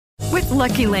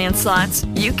Lucky Land Slots,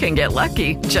 you can get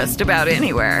lucky just about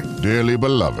anywhere. Dearly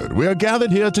beloved, we are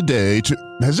gathered here today to...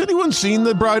 Has anyone seen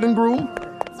the bride and groom?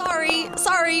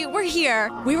 Sorry, we're here.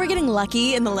 We were getting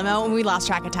lucky in the limo and we lost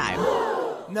track of time.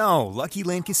 No, Lucky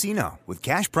Land Casino, with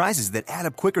cash prizes that add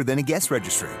up quicker than a guest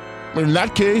registry. In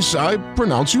that case, I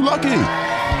pronounce you lucky.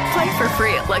 Play for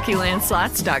free at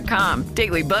LuckyLandSlots.com.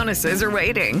 Daily bonuses are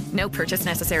waiting. No purchase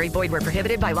necessary. Void where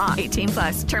prohibited by law.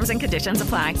 18+. Terms and conditions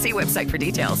apply. See website for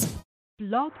details.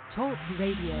 Blog Talk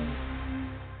Radio.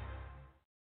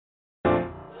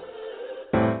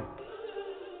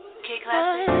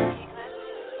 K-Class.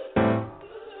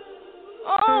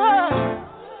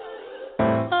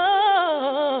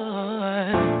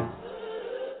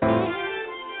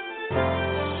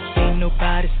 Ain't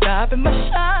nobody stopping my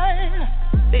shine.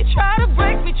 They try to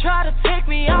break me, try to take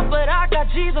me out, but I got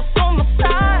Jesus on my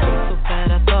side. So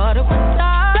bad I thought I would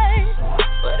die,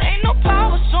 but ain't no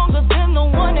power stronger than the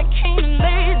one that came and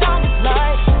laid down his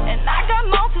life. And I got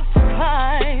mountains to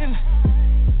climb,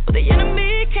 but the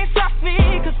enemy can't stop me,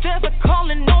 'cause there's a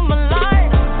calling on my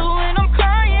life. So when I'm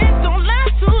crying, don't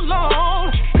last too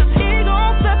long, 'cause he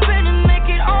gon' step in and make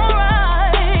it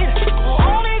alright.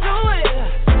 Won't he do it?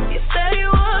 He said he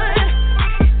would.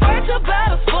 Fight your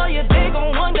battles for you, they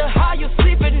gon' wonder how you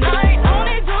sleep at night. Won't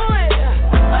he do it?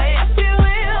 Yes, he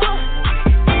will.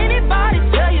 Anybody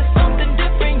tell you something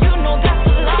different, you know that's a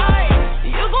lie.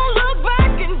 You gon' look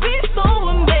back and be so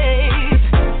amazed.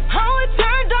 How it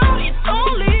turned out, it's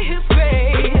only his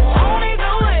grace. Won't he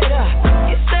do it?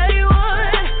 He said he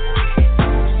would.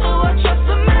 So I trust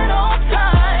him at all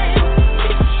times.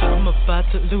 I'm about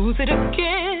to lose it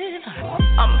again.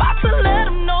 I'm about to let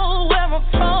him know where I'm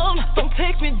from. Don't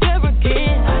take me there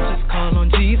again. I just call on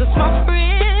Jesus, my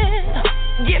friend.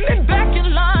 Get me back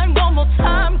in line one more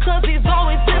time, 'cause he's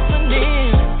always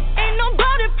listening. Ain't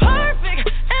nobody perfect,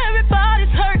 everybody's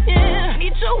hurting.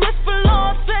 Need your whisper,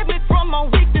 Lord, save me from my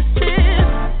weaknesses,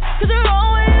 'cause you're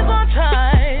always on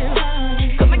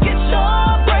time. Come and get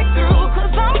your breakthrough,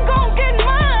 'cause I'm gon' get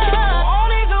mine.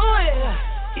 Won't he do it?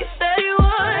 He said he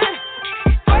would.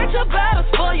 Fight your battles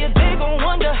for you, they gon'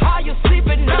 wonder how you sleep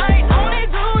at night. Won't he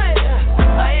do it?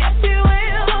 Yes, he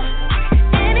will.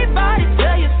 Anybody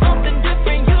tell you something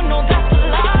different, you know that's a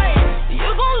lie.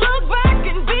 You gon' look back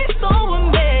and be so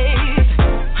amazed.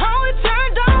 How it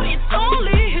turned out, it's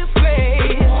only his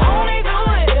grace. Won't he do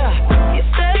it? He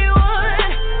said he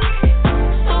would.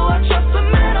 So I trust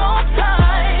him at all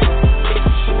times.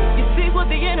 You see what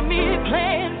the enemy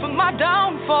planned for my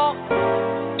downfall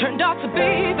turned out to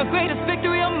be the greatest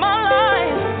victory of my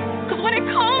life. 'Cause when it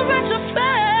comes at you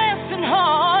fast and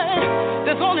hard,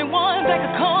 there's only one that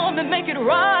can come and make it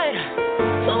right.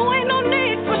 So ain't no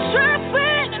need for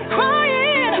stressing and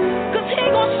crying, 'cause he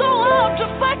gon' show up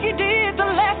just like he did the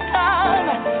last time.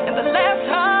 And the last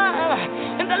time,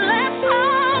 and the last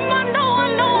time, I know.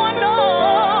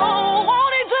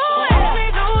 Won't he do it? Won't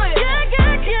he do it? Yeah.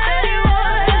 Said he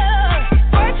would.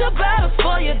 Fight your battles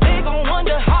for you, they gon'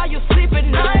 wonder how you sleep at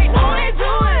night. Won't he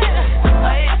do it?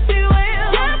 Yes, he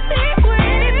will.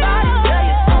 Anybody tell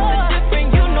you something different,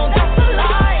 you know that's a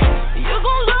lie. You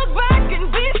gon' look back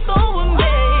and be so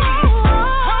amazed.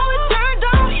 How it turned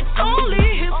out, it's only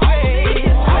his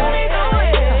grace. Won't he do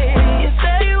it? He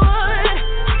said he would.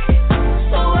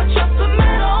 So I trust him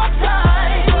at all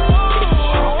times.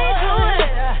 Won't he do it?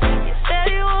 He said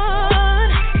he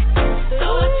would. So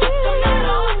I trust him at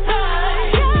all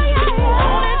times.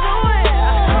 Won't he do it?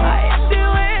 Yes, he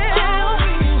will.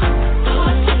 So I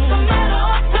trust him at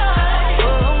all times.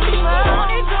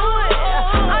 Won't he do it?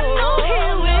 I know he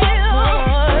will.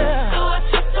 So I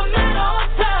trust him at all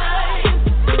times.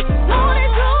 Won't he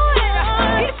do it?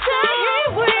 He said he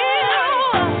will.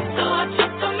 So I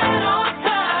trust him at all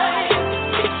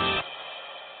times.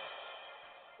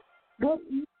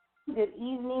 Good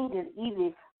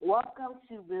evening. Welcome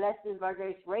to Blessings by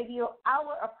Grace Radio,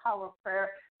 Hour of Power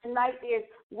Prayer. Tonight is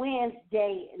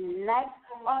Wednesday night,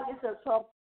 August of 12th,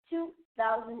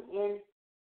 2020.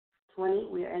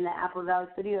 We are in the Apple Valley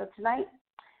studio tonight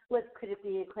with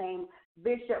critically acclaimed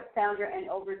Bishop, founder, and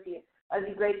overseer of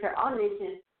the Greater All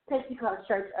Nations Pentecost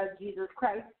Church of Jesus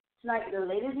Christ. Tonight,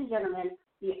 ladies and gentlemen,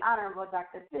 the Honorable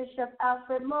Dr. Bishop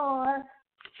Alfred Moore.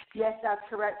 Yes, that's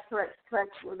correct.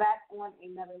 We're back on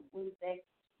another Wednesday.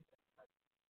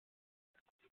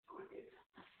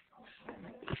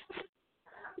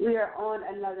 We are on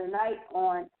another night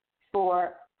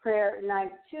for prayer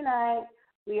night tonight.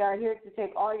 We are here to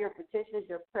take all your petitions,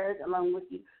 your prayers, along with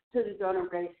you to the throne of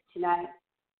grace tonight.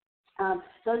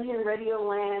 Those of you in radio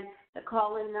land, the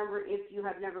call-in number, if you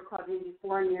have never called in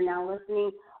before and you're now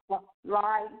listening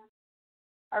live,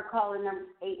 our call-in number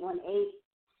is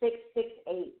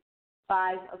 818-668-5622.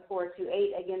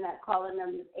 5428. Again, that call-in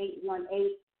number is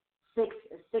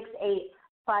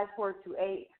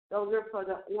 818-668-5428. Those are for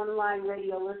the online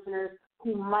radio listeners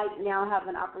who might now have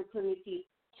an opportunity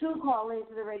to call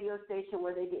into the radio station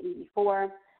where they didn't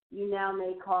before. You now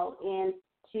may call in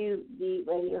to the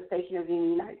radio station of the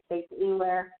United States.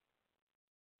 Anywhere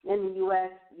in the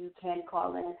U.S., you can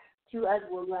call in to us.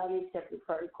 We'll gladly accept your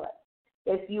prayer request.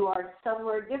 If you are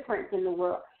somewhere different in the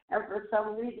world and for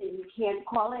some reason you can't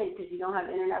call in because you don't have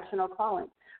international calling,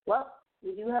 well,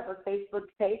 we do have a Facebook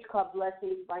page called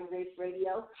Blessings by Grace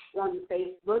Radio. On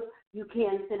Facebook, you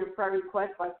can send a prayer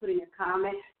request by putting a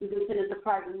comment. You can send us a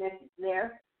private message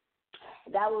there.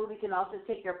 That way we can also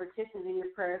take your petitions and your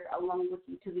prayers along with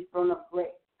you to the throne of grace.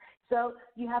 So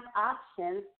you have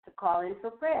options to call in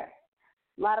for prayer.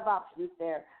 A lot of options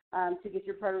there to get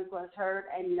your prayer request heard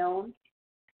and known.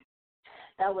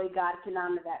 That way God can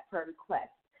honor that prayer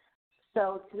request.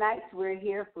 So tonight we're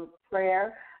here for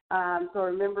prayer. So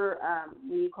remember,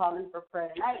 when you call in for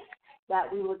prayer tonight,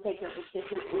 that we will take your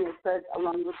petitions and your prayers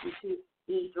along with you to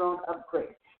the throne of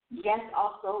grace. Yes,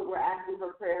 also we're asking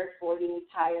for prayers for the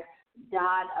entire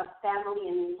Dodd family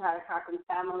and the entire Cochran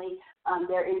family.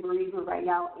 They're in bereavement right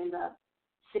now in the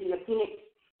city of Phoenix,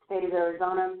 state of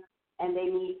Arizona, and they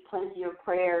need plenty of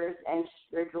prayers and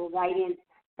spiritual guidance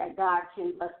that God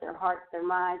can bless their hearts, their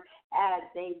minds, as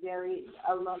they bury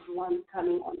a loved one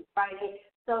coming on Friday.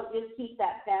 So just keep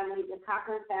that family, the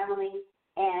Cochran family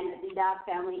and the Dodd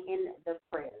family, in the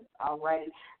prayers. All right.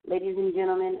 Ladies and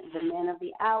gentlemen, the man of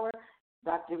the hour,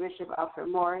 Dr. Bishop Alfred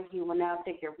Moore, he will now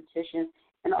take your petitions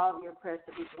and all of your prayers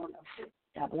to be going up to.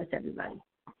 God bless everybody.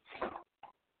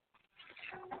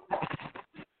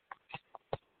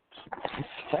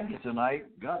 Thank you tonight.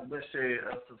 God bless you,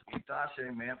 Sister Tasha,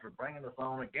 amen, for bringing us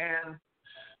on again.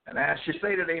 And as she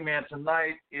stated, amen,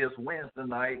 tonight is Wednesday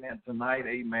night, and tonight,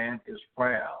 amen, is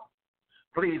prayer.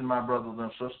 Please, my brothers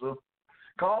and sisters,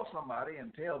 call somebody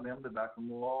and tell them that Dr.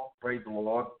 Moore, praise the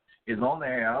Lord, is on the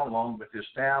air along with his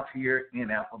staff here in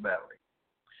Apple Valley.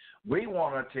 We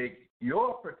want to take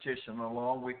your petition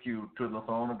along with you to the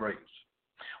throne of grace.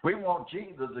 We want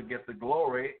Jesus to get the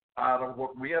glory out of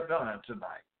what we have done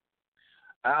tonight.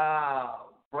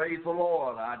 Praise the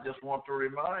Lord. I just want to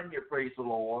remind you, praise the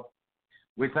Lord,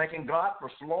 we're thanking God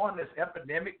for slowing this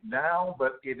epidemic down,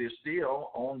 but it is still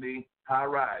on the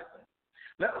horizon.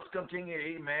 Let us continue,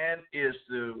 amen, is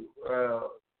to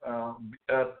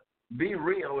be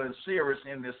real and serious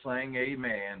in this thing,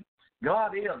 amen.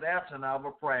 God is answering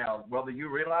our prayers, whether you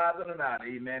realize it or not,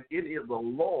 amen. It is the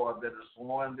Lord that is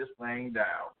slowing this thing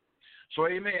down. So,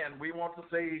 amen, we want to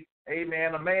say,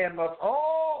 amen, a man must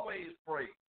always pray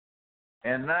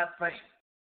and not faint.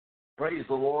 Praise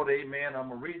the Lord, amen. I'm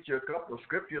going to read you a couple of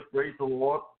scriptures, praise the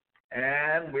Lord,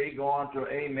 and we're going to,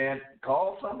 amen,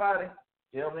 call somebody,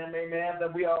 tell them, amen,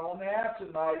 that we are on the air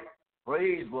tonight.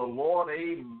 Praise the Lord,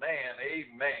 amen,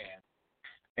 amen.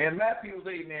 In Matthew,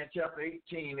 amen, chapter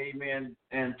 18, amen,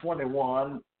 and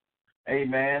 21,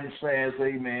 amen, says,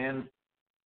 amen,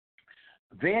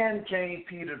 then came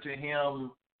Peter to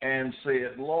him and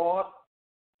said, Lord,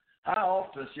 how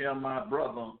often shall my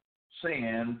brother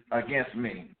sin against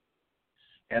me,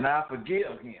 and I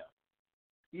forgive him?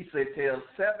 He said, till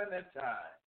 70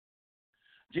 times.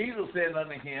 Jesus said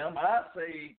unto him, I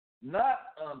say not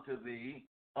unto thee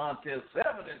until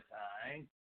 70 times,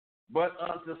 but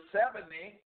unto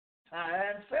 70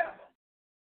 times 7.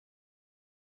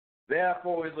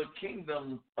 Therefore is the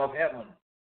kingdom of heaven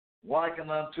likened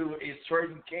unto a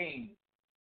certain king,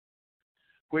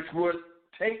 which would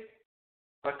take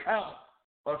account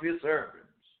of his servants.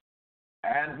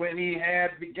 And when he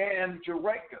had began to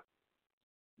reckon,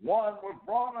 one was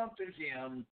brought unto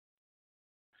him,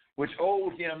 which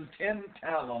owed him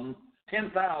 10,000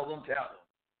 talents.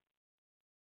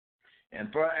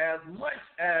 And for as much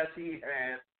as he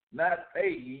had not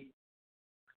paid,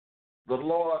 the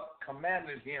Lord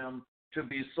commanded him to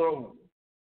be sold,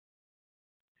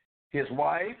 his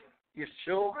wife, his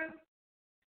children,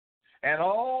 and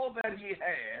all that he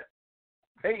had,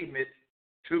 payment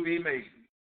to be made.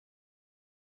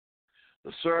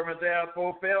 The servant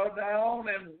therefore fell down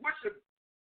and worshipped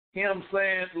him,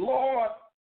 saying, Lord,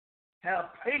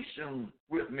 have patience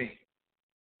with me,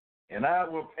 and I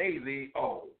will pay thee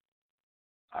all.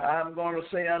 I'm going to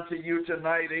say unto you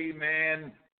tonight,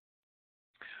 amen.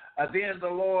 Then the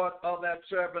Lord of that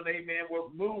servant, amen,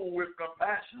 was moved with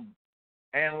compassion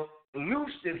and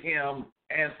loosed him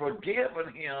and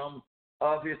forgiven him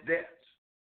of his debts.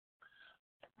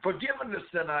 Forgiveness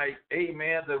tonight,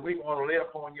 amen, that we want to lay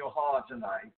upon your heart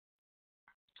tonight.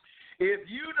 If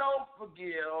you don't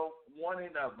forgive one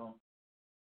another,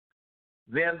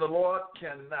 then the Lord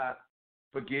cannot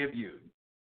forgive you.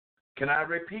 Can I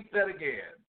repeat that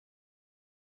again?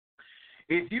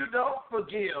 If you don't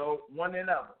forgive one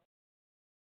another,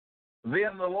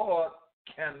 then the Lord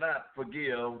cannot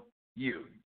forgive you.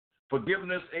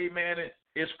 Forgiveness, amen,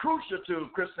 is crucial to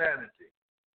Christianity.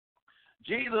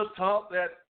 Jesus taught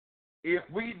that if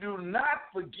we do not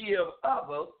forgive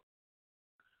others,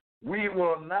 we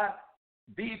will not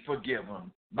be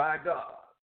forgiven by God.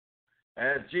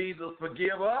 As Jesus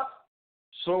forgive us,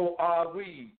 so are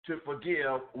we to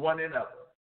forgive one another.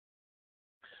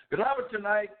 Beloved,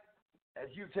 tonight, as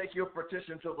you take your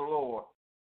petition to the Lord,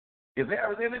 if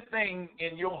there is anything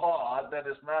in your heart that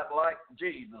is not like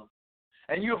Jesus,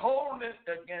 and you hold it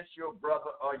against your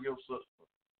brother or your sister,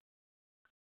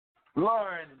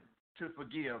 learn to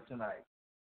forgive tonight.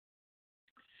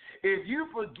 If you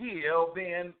forgive,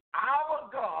 then our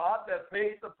God that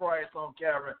paid the price on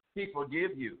Calvary, he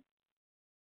forgive you.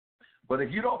 But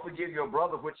if you don't forgive your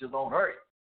brother, which is on earth,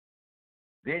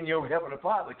 then your Heavenly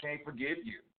Father can't forgive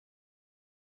you.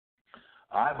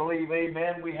 I believe,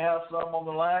 amen, we have some on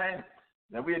the line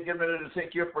that we are getting ready to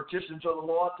take your petition to the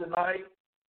Lord tonight.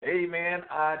 Amen.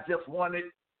 I just wanted,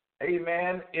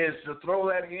 amen, is to throw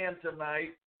that in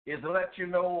tonight, is to let you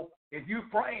know if you're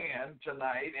praying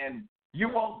tonight and you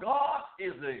want God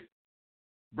is to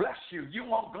bless you, you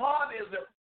want God is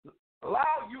to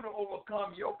allow you to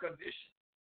overcome your condition,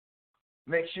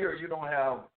 make sure you don't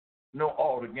have no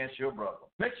ought against your brother.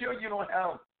 Make sure you don't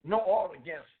have no ought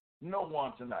against no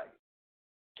one tonight.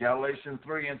 Galatians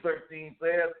 3:13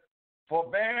 says,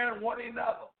 forbearing one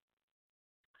another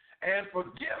and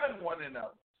forgiving one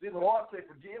another. See, the Lord say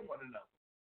forgive one another.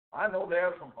 I know there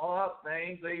are some hard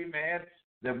things, amen,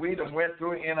 that we done went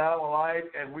through in our life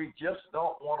and we just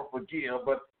don't want to forgive.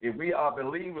 But if we are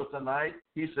believers tonight,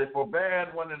 he said,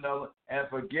 forbearing one another and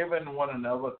forgiving one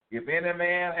another. If any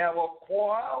man have a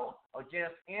quarrel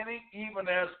against any, even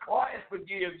as Christ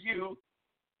forgives you,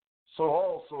 so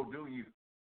also do you.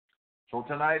 So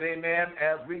tonight, amen,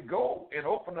 as we go and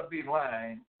open up the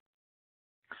line,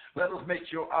 let us make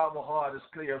sure our heart is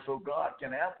clear so God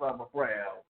can answer our prayer.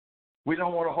 We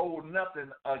don't want to hold nothing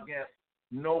against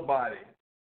nobody,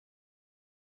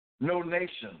 no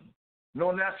nation,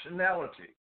 no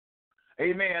nationality.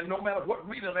 Amen. No matter what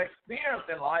we have experienced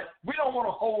in life, we don't want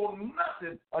to hold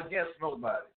nothing against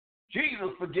nobody. Jesus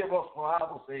forgive us for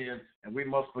our sins, and we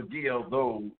must forgive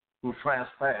those who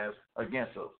trespass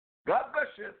against us. God bless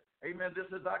you. Amen. This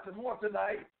is Dr. Moore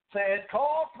tonight saying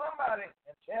call somebody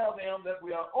and tell them that we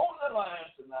are on the line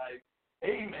tonight.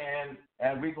 Amen.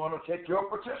 And we're going to take your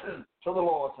petition to the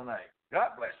Lord tonight.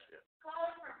 God bless you.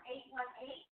 Caller from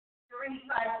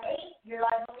 818-358. You're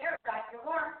live on air, Dr.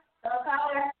 Moore. Hello,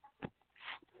 caller.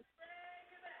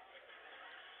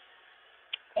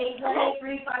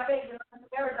 818-358. You're live on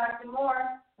air, Dr. Moore.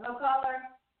 Hello, caller.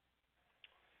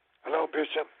 Hello,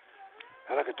 Bishop.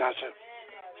 Hello, Katasha.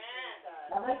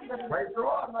 Praise the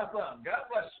Lord, my son. God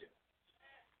bless you.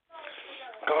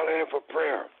 Calling in for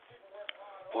prayer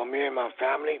for me and my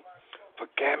family, for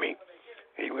Cammy.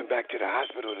 He went back to the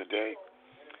hospital today.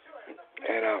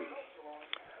 And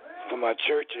for my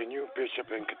church and you, Bishop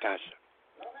and Katasha.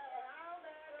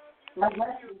 God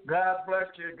bless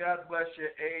you. God bless you.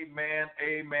 Amen.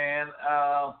 Amen.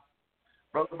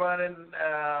 Brother Vernon,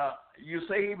 you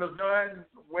say he was doing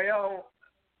well.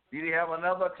 Did he have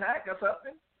another attack or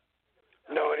something?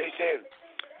 No, they said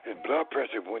his blood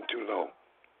pressure went too low.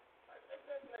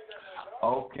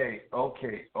 Okay.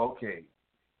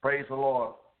 Praise the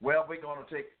Lord. Well, we're going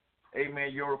to take,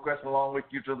 amen, your request along with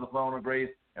you to the throne of grace,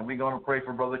 and we're going to pray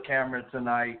for Brother Cameron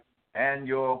tonight and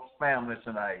your family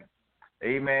tonight.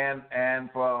 Amen. And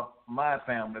for my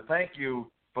family. Thank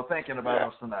you for thinking about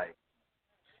us tonight.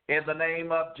 In the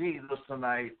name of Jesus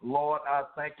tonight, Lord, I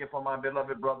thank you for my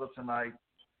beloved brother tonight.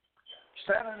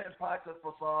 Standing in pocket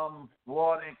for some,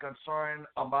 Lord, and concern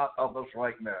about others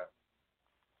right now.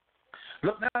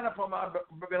 Look down upon my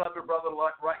beloved brother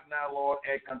right now, Lord,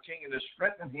 and continue to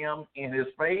strengthen him in his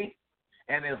faith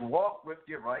and his walk with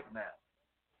you right now.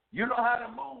 You know how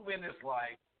to move in his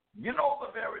life. You know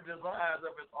the very desires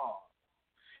of his heart.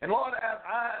 And Lord, as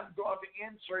I am going to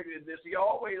insert in this, he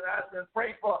always asks and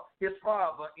pray for his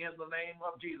father in the name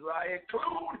of Jesus. I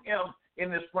include him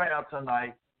in this prayer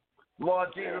tonight.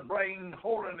 Lord Jesus, bring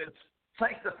holiness,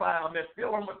 sanctify him, and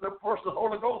fill him with the first of the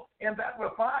Holy Ghost, and that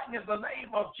we're finding in the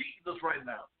name of Jesus right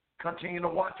now. Continue to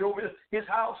watch over his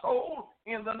household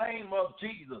in the name of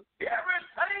Jesus.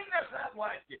 Everything that's not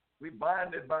like it, we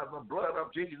bind it by the blood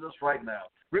of Jesus right now.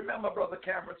 Remember, Brother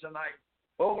Cameron, tonight,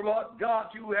 Oh, Lord God,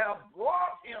 you have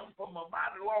brought him from a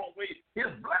mighty long way.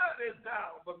 His blood is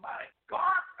down, but my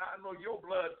God, I know your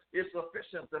blood is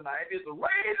sufficient tonight. It's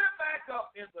raising back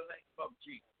up in the name of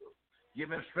Jesus.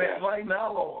 Give him strength right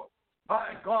now, Lord.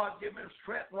 My God, give him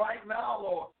strength right now,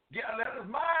 Lord. Yeah, let his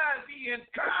mind be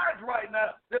encouraged right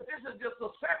now that this is just a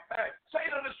setback.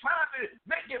 Satan is trying to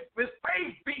make his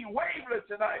faith be wavered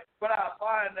tonight, but I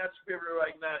bind that spirit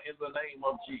right now in the name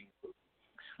of Jesus.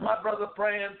 My brother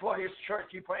praying for his church.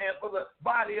 He's praying for the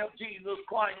body of Jesus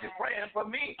Christ. He's praying for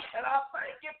me, and I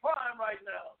thank you for him right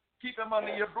now. Keep him under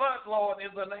your blood, Lord,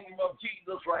 in the name of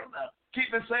Jesus right now.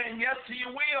 Keep him saying yes to your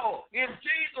will in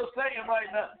Jesus' name right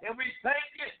now. And we thank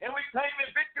you, and we claim a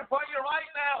victory for you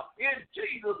right now in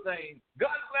Jesus' name.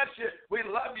 God bless you. We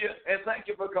love you, and thank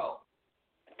you for calling.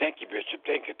 Thank you, Bishop.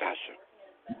 Thank you, Pastor.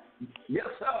 Yes,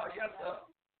 sir. Yes, sir.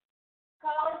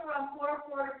 Calling from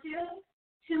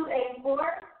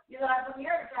 442-284. You're live on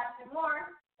here, Dr. Moore.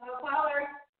 Hello, caller.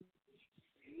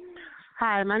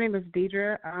 Hi, my name is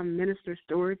Deidre. I'm Minister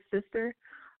Stewart's sister.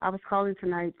 I was calling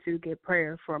tonight to get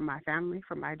prayer for my family,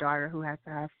 for my daughter who has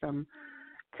to have some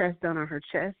tests done on her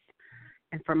chest,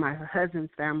 and for my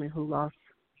husband's family who lost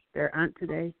their aunt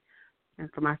today, and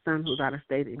for my son who's out of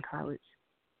state in college.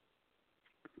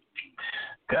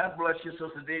 God bless you,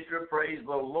 Sister Deidre. Praise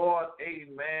the Lord.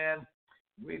 Amen.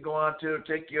 We're going to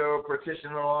take your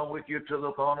petition along with you to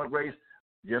the throne of grace.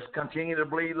 Just continue to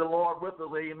believe the Lord with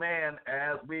us, amen,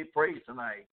 as we pray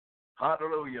tonight.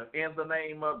 Hallelujah. In the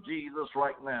name of Jesus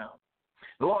right now.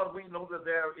 Lord, we know that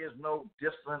there is no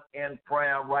distance in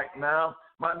prayer right now.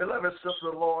 My beloved sister,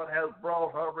 the Lord has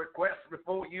brought her request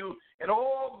before you. And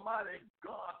Almighty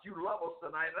God, you love us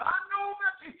tonight. And I know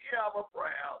that you hear our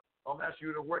prayer. I'm asking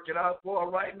you to work it out for her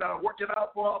right now. Work it out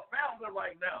for our family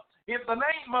right now. In the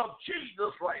name of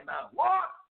Jesus right now. Lord,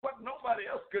 what nobody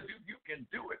else could do, you can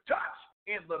do it. Touch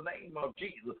in the name of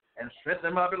Jesus. And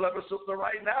strengthen my beloved sister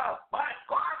right now. My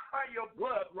God, by your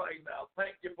blood right now.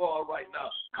 Thank you for her right now.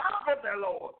 Comfort their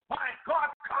Lord. My God,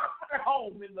 comfort their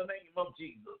home in the name of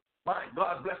Jesus. My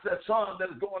God, bless that son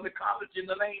that is going to college in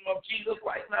the name of Jesus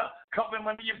right now. Cover him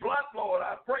under your blood, Lord.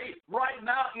 I pray right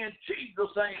now in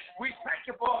Jesus' name. We thank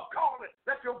you for a calling.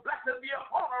 Let your blessing be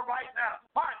upon her right now.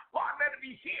 My God, let it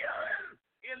be healing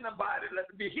in the body. Let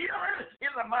it be healing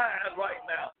in the mind right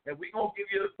now. And we're going to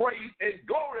give you the praise and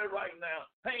glory right now.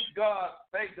 Thank God.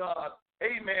 Thank God.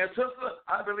 Amen. Sister,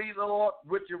 I believe the Lord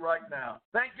with you right now.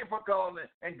 Thank you for calling,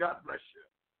 and God bless you.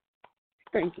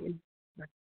 Thank you.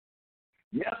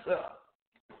 Yes, sir.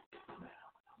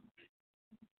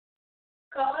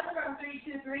 Caller from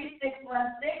 323-616.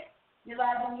 You're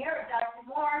live on here with Dr.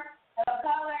 Moore. Hello,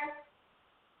 caller.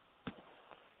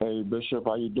 Hey, Bishop,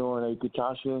 how you doing? Hey,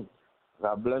 Katasha.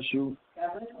 God bless you.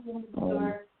 God bless you,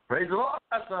 praise the Lord,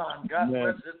 my son. God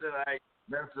bless you tonight.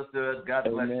 Minister Stewart, God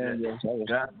bless you. Yes,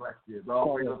 God bless you. It's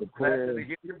always a pleasure to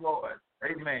hear your voice.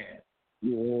 Amen.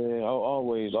 Yeah,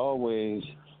 always.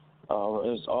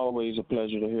 It's always a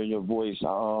pleasure to hear your voice.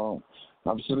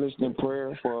 I'm soliciting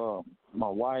prayer for my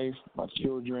wife, my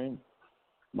children,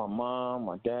 my mom,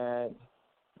 my dad,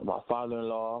 my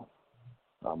father-in-law,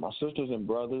 my sisters and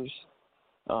brothers,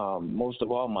 most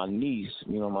of all my niece.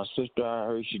 You know, my sister, I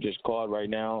heard she just called right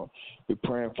now. We're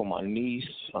praying for my niece.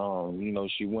 You know,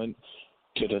 she went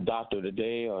to the doctor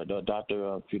today, or the doctor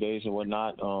a few days or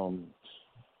whatnot,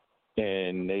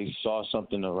 and they saw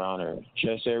something around her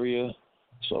chest area.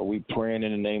 So we praying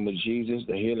in the name of Jesus,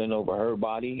 the healing over her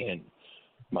body, and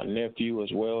my nephew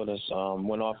as well that's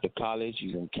went off to college.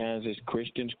 He's in Kansas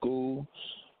Christian School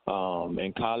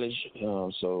in college.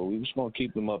 So we just going to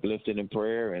keep him uplifted in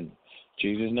prayer in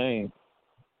Jesus' name.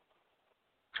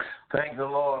 Thank the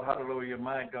Lord. Hallelujah.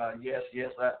 My God. Yes.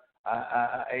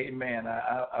 Amen.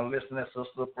 I listened to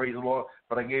Sister, praise the Lord,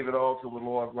 but I gave it all to the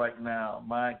Lord right now.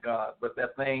 My God. But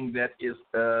that thing that is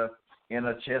in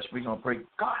her chest, we're going to pray,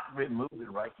 God, remove it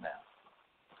right now.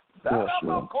 Yes,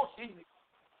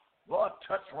 Lord,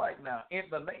 touch right now in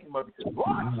the name of Jesus.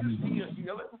 Lord, you still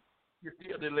healing. You're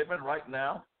still delivering right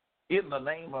now in the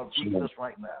name of Jesus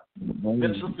right now.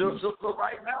 Sister,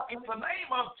 right now, in the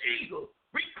name of Jesus,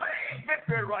 we claim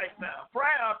victory right now.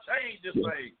 Prayer changes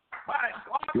things. My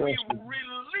God, we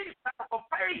release our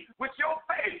faith with your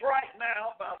faith right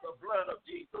now by the blood of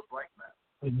Jesus right now.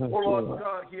 Oh, Lord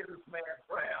God, hear this man's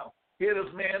prayer. Hear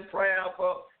this man's prayer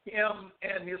for him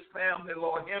and his family,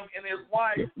 Lord, him and his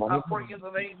wife. I pray in the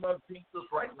name of Jesus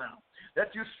right now that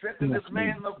you strengthen this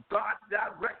man of God,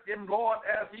 direct him, Lord,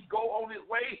 as he go on his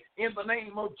way in the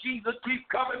name of Jesus. Keep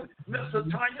coming, Mr.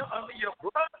 Tanya, under your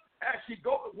blood as she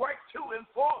go to work to and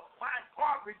forth. My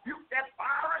God, rebuke that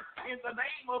virus in the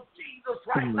name of Jesus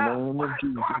right now. My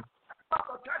God,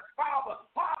 Father, touch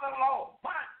Father-in-law,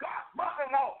 my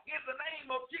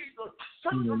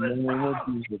sister that's in the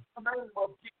name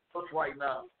of Jesus right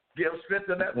now. Give strength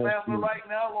to that family right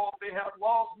now, Lord. They have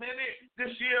lost many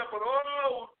this year, but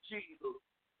oh, Jesus.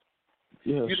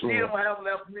 Yes, you still have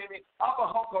left many. You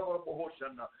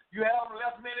have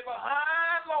left many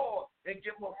behind, Lord, and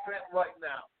give them strength right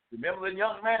now. Remember the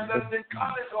young man that's in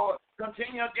college, Lord.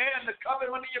 Continue again to cover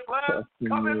him under your blood.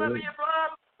 Cover him under your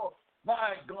blood, Lord.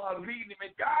 My God, lead him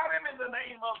and guide him in the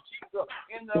name of Jesus,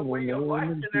 in the way of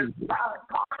righteousness.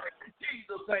 In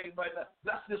Jesus' name right now.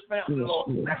 Bless this family, Lord.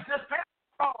 Bless this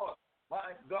family, Lord.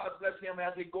 My God, bless him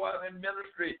as he go out in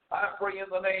ministry. I pray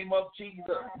in the name of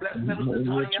Jesus. Bless Minister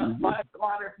Tanya. My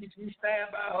God, if he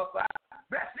stand by her side.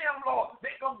 Bless him, Lord.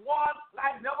 Make him one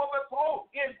like never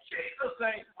before. In Jesus'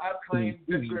 name, I claim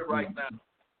victory right now.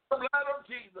 The blood of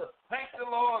Jesus. Thank you,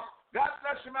 Lord. God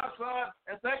bless you, my son,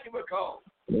 and thank you for calling.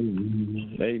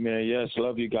 Amen. Yes,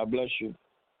 love you. God bless you.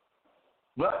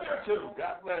 Love you too.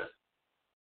 God bless.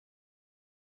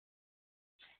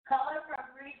 Caller from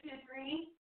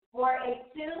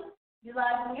 323-482. You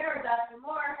live in here, Dr.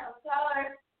 Moore. Hello,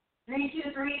 caller.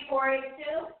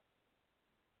 323-482.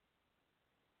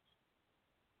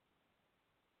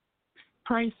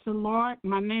 Praise the Lord.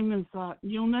 My name is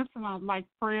Eunice, and I'd like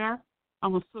prayer.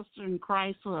 I'm a sister in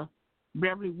Christ for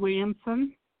Beverly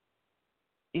Williamson,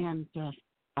 and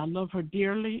I love her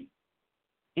dearly.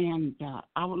 And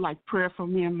I would like prayer for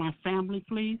me and my family,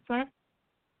 please, sir.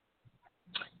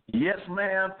 Yes,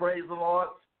 ma'am. Praise the Lord.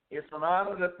 It's an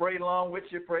honor to pray along with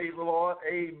you. Praise the Lord.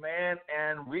 Amen.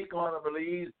 And we're going to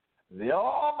believe the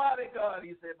Almighty God.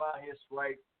 He said, by his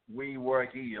stripes we were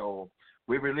healed.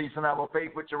 We're releasing our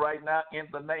faith with you right now in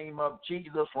the name of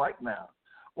Jesus right now.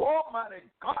 Almighty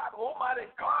God,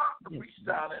 reach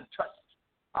down and touch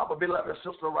our beloved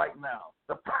sister right now.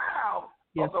 The power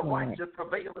of the righteous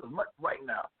prevails as much right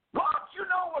now. Lord, you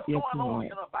know what's going on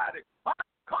in her body. My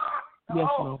God, I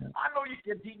know you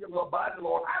can heal her body,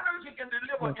 Lord. I know you can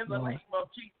deliver in the name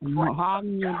of Jesus Christ.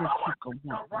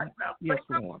 Right now. Yes,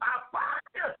 Lord. I bind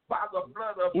you by the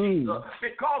blood of Jesus,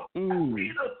 because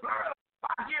Jesus' blood,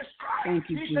 by his stripes,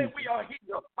 he said we are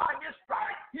healed. By his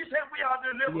stripes, he said we are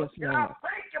delivered. And I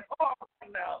thank you for it right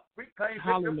now. We claim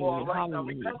victory for it right now.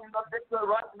 We claim the victory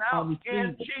right now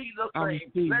in Jesus'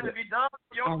 name. Let it be done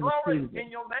for your glory,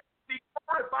 in your name be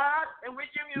glorified, and we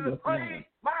give you the praise.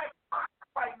 My God,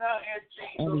 right now in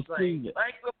Jesus' name.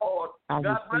 Thank the Lord.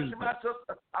 God bless you, my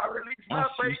sister. I release my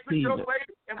faith with your faith,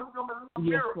 and we're going to do a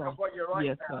miracle for you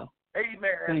right now.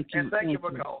 Amen. And thank you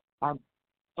for calling. I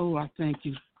thank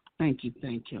you. Thank you.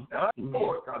 Yes,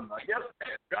 God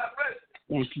bless.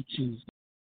 Thank you, Jesus.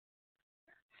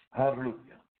 Hallelujah.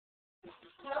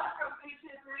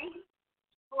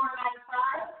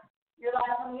 You're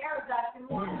live on the air, Dr.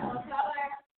 Moore.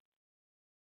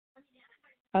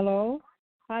 Hello.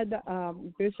 Hi,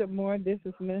 Bishop Moore. This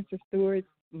is Minister Stewart's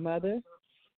mother.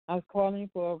 I was calling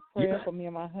for prayer for me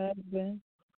and my husband,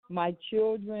 my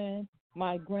children,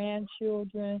 my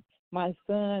grandchildren, my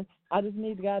son. I just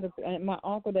need God to, and my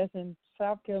uncle that's in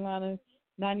South Carolina,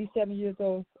 97 years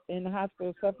old, in the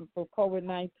hospital suffering from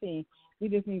COVID-19. We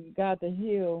just need God to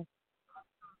heal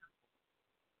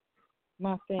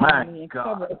my family and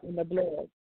cover us in the blood.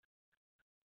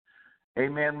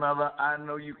 Amen, Mother. I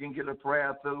know you can get a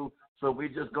prayer through, so we're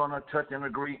just going to touch and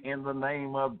agree in the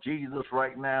name of Jesus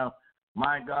right now.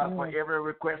 My God, for every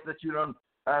request that you done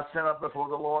sent up before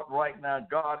the Lord right now,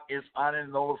 God is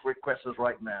honoring those requests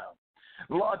right now.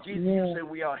 Lord Jesus, you say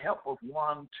we are helpers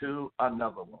one to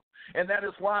another one. And that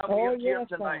is why we are here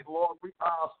tonight, Lord. We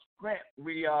are strength.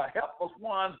 We are helpers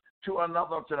one to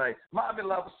another today. My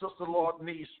beloved sister, Lord,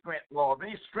 needs strength, Lord.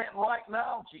 Needs strength right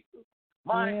now, Jesus.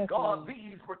 My God,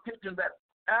 these petitions that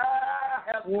I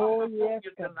have come before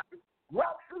you tonight.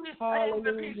 What do you say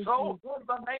to be so in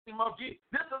the name of Jesus?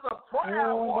 This is a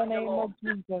prayer for you, Lord.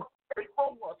 Jesus.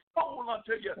 Soul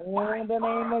unto you. In the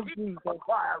name of Jesus.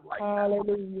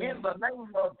 Hallelujah. In the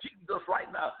name of Jesus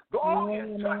right now. Go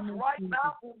and touch right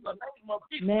now in the name of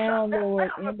Jesus. Now,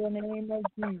 Lord, in the name of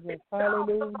Jesus.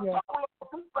 Hallelujah.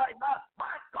 Right now.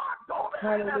 My God, go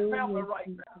there in that family right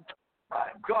now.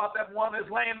 My God, that one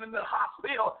is laying in the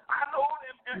hospital. I know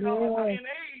him in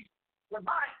age. But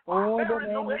my God, there is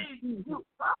no age. God,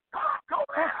 go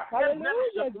there and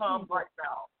minister to him right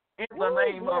now. In the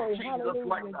name of Jesus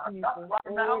right now. Right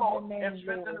now, Lord, and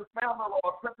strengthen the family,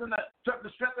 Lord. Strengthen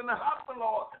the husband,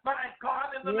 Lord. My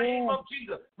God, in the name of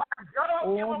Jesus. My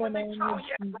God, give him an eternal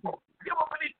yes, Lord. Give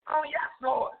him an eternal yes,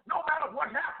 Lord. No matter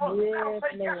what happens, I'll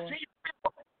say yes to you.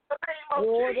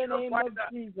 In the name of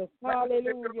Jesus.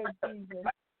 Hallelujah, Jesus.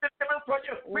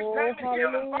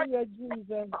 Hallelujah, Jesus.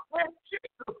 In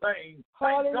Jesus' name.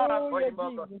 Hallelujah,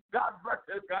 Jesus. God bless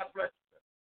you. God bless you.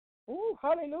 Ooh,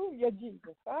 hallelujah,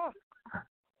 Jesus.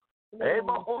 Amen.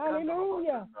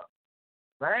 Hallelujah.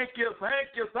 Thank you. Thank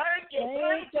you,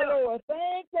 Lord.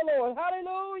 Thank you, Lord.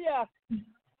 Hallelujah.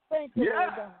 Thank you,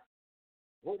 Lord God.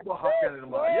 Hallelujah.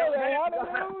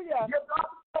 Give God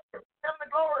the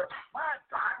glory. My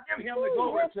God, give him the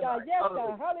glory tonight. Yes,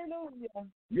 God. Hallelujah.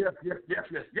 Yes,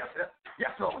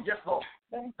 Lord.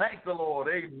 Thank the Lord.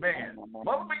 Amen.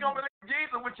 Mother, we're going to believe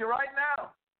Jesus with you right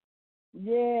now.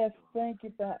 Yes, thank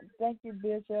you,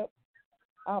 Bishop.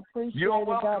 I appreciate You're it.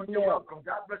 welcome. You're welcome.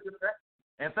 God bless you.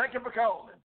 And thank you for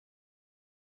calling.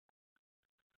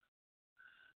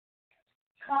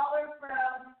 Caller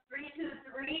from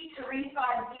 323-350.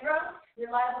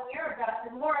 You're live on the air.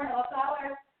 Dr. Moore. Hello,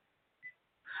 caller.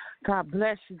 God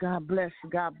bless you. God bless you.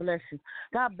 God bless you.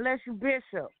 God bless you,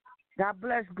 Bishop. God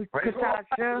bless you,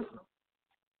 Katasha.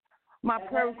 My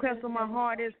prayer request on my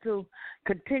heart is to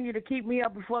continue to keep me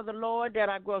up before the Lord, that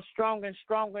I grow stronger and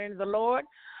stronger in the Lord.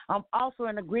 I'm also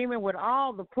in agreement with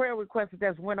all the prayer requests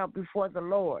that went up before the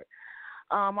Lord.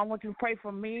 I want you to pray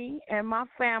for me and my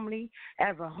family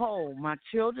as a whole, my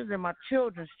children and my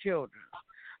children's children,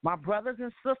 my brothers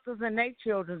and sisters and their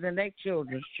children and their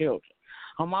children's children.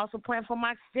 I'm also praying for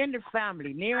my extended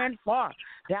family, near and far,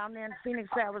 down there in Phoenix,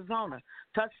 Arizona.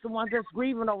 Touch the ones that's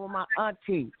grieving over my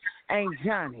auntie, Aunt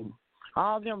Johnny.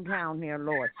 All them down there,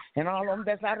 Lord. And all of them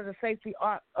that's out of the safety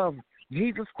ark of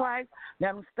Jesus Christ,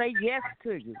 let them stay yes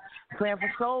to you. Praying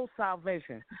for soul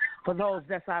salvation for those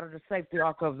that's out of the safety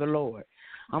ark of the Lord.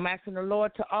 I'm asking the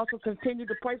Lord to also continue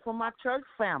to pray for my church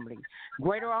family,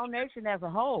 Greater All Nation as a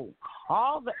whole,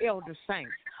 all the elder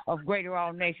saints of Greater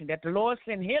All Nation, that the Lord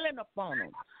send healing upon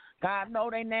them. God know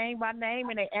their name by name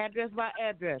and their address by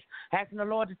address. Asking the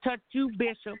Lord to touch you,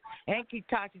 Bishop, and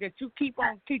Kitachi, that you keep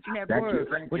on teaching that word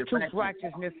with truth,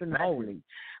 righteousness, and holy.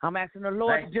 I'm asking the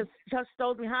Lord to just touch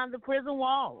those behind the prison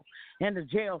wall and the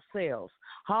jail cells.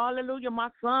 Hallelujah, my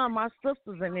son, my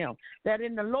sisters and them, that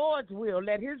in the Lord's will,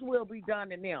 let his will be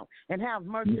done in them and have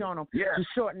mercy on them to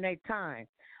shorten their time.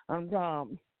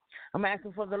 I'm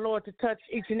asking for the Lord to touch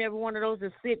each and every one of those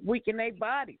that sick, weak in their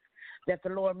bodies, that the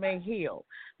Lord may heal.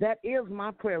 That is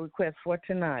my prayer request for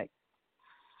tonight.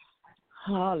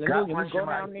 Hallelujah. We go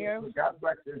down there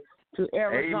to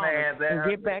Arizona and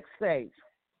get back safe.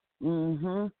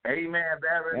 Mm-hmm. Amen.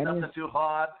 There is nothing too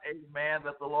hard, amen,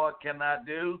 that the Lord cannot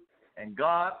do. And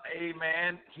God,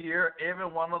 amen, hear every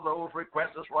one of those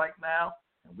requests right now.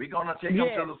 And we're going to take them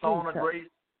to the throne of grace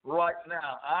right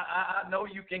now. I know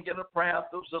you can get a prayer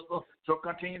through, sister, so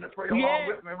continue to pray along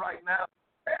with me right now.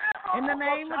 In the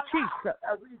name of Jesus.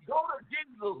 As we go to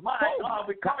Jesus, my God,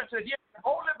 we come into His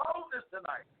holy boldness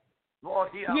tonight. Lord,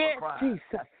 hear our cries.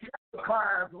 Jesus. Hear the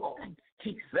cries, Lord.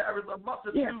 There is a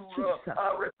multitude of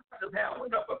requests that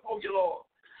went up before you, Lord.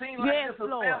 Seems like this is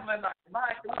family night.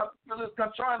 My God, people is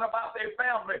concerned about their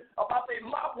family, about their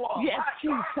loved ones. Yes,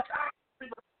 Jesus.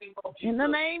 In the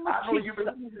name of Jesus. I know you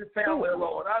believe in family,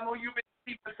 Lord. I know you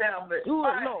believe in family. Do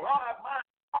it, Lord.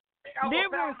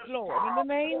 Deliver us, Lord, in the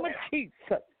name of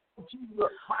Jesus.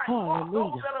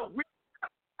 Hallelujah.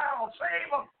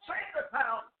 Save them. Save the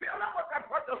town. Fill them with that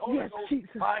precious Holy Ghost.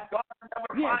 Jesus. My God,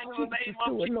 never find in the name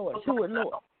of Jesus. Do it,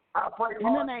 Lord. I pray, in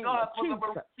the name God, of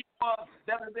for the people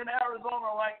that is in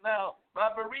Arizona right now, by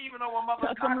bereaving over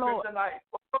Mother Congress tonight.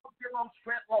 Give them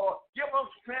strength, Lord. Give them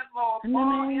strength, Lord. In the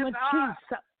name of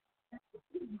Jesus.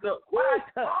 My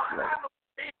God,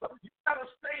 you got to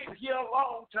stay here a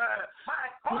long time. My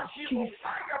God, she will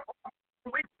thank you for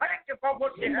we thank you for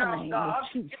what you have done. In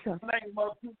the name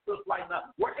of Jesus right now.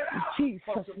 Work it out.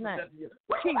 Jesus' name.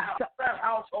 Work it out that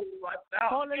household right now.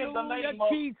 Hallelujah, in the name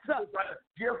of Jesus.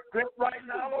 Give strength right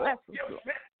now, Lord. Give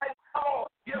strength right now,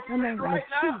 Lord. Give strength right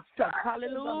now.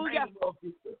 Hallelujah.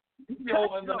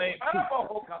 Heal in the name of Jesus.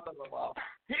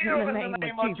 Heal in the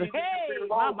name of Jesus. Hey,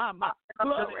 my.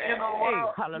 Glory. Hey,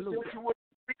 hallelujah.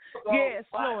 Yes,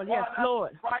 Lord. Yes,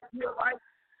 Lord. Right here, right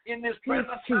in this present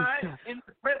time, in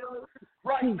this present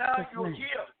right now, you're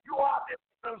here. You are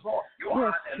deliverance, Lord. You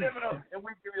are deliverance, and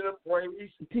we give you the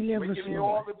praise. We give you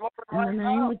all the glory right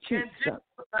now. In Jesus' name.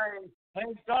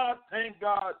 Thank God. Thank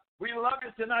God. We love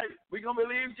you tonight. We're going to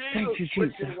believe Jesus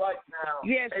with you right now.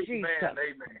 Yes, amen, Jesus.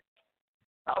 Amen.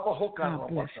 Have a hook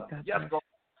on one. Yes, Lord.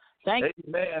 Thank you.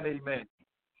 Amen. Amen.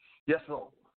 Yes,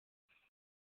 Lord.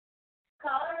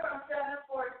 Caller from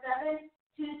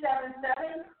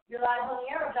 747-277. You're live on the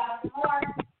air with Dr. Moore.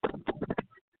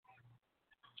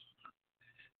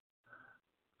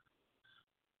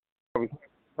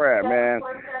 Prayer, man.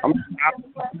 I'm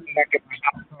back at my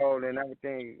household and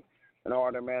everything in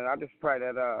order, man. I just pray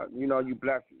that you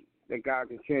bless, that God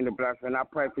continue to bless, and I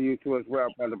pray for you too as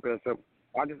well, Brother Bishop.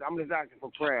 I'm just asking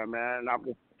for prayer, man.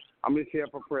 I'm just here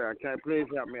for prayer. Can you please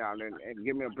help me out and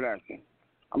give me a blessing?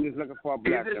 I'm just looking for a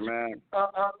blessing, man.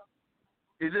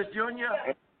 Is this Junior?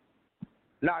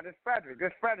 No, this Frederick.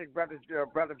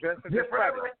 Brother Vincent. This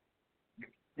Frederick?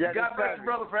 Yeah, God bless you,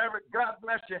 Brother Frederick. God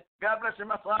bless you. God bless you,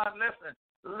 my son.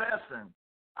 Listen.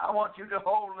 I want you to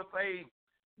hold the faith.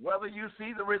 Whether you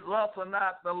see the results or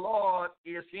not, the Lord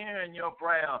is hearing your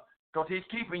prayer because he's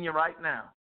keeping you right now.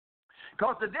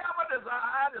 Because the devil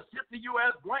desires to sift you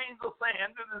as grains of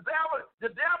sand. The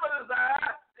devil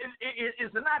desires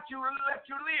is not to let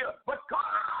you live, but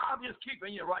God is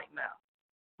keeping you right now.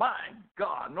 My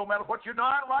God, no matter what you're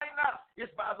doing right now,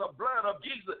 it's by the blood of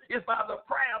Jesus. It's by the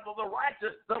prayers of the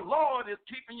righteous. The Lord is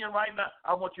keeping you right now.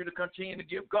 I want you to continue to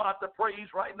give God the praise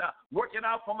right now. Working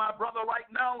out for my brother right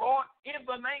now, Lord, in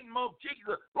the name of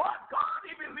Jesus. Lord God,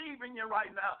 he believes in you right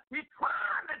now. He's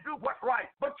trying to do what's right,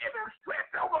 but give him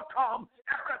strength to overcome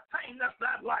everything that's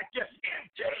not like you. In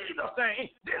Jesus'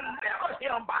 name, deliver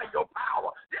him by your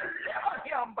power. Deliver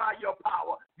him by your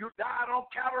power. You died on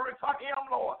Calvary for him,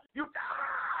 Lord. You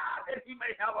died that he may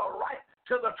have a right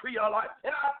to the tree of life.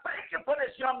 And I thank you for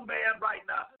this young man right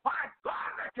now. My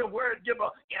God, let your word give an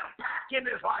impact in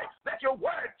his life. Let your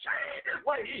word change his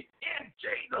way in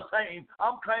Jesus' name.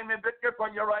 I'm claiming victory for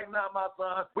you right now, my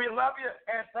son. We love you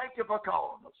and thank you for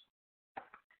calling us.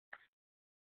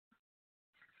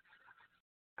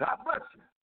 God bless you.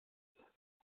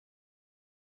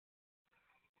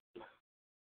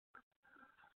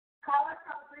 Call us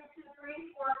from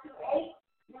 323-428.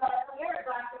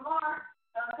 Dr. Moore,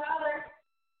 caller.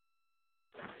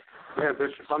 Yeah,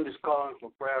 Bishop, I'm just calling for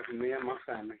prayer for me and my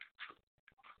family.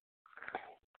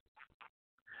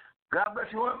 God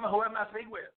bless you. Who am I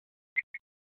speaking with?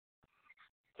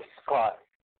 Scott.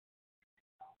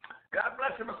 God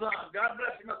bless you, my son. God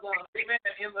bless you, my son. Amen.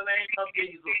 In the name of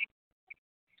Jesus.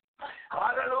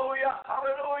 Hallelujah.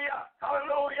 Hallelujah.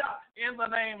 Hallelujah. In the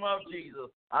name of Jesus.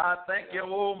 I thank you,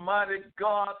 Almighty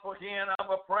God, for hearing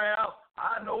our prayer.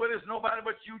 I know it is nobody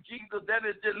but you, Jesus, that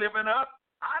is delivering us.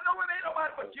 I know it ain't nobody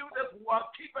but you that's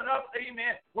keeping us,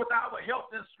 amen, with our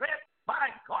health and strength. My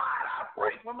God, I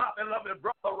pray for my beloved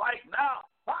brother right now.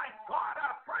 My God,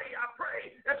 I pray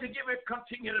that you give him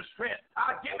continued strength.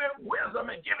 I give him wisdom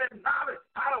and give him knowledge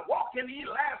how to walk in these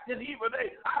last and evil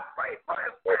days. I pray for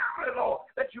his family, Lord,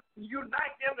 that you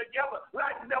unite them together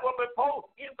like never before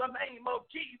in the name of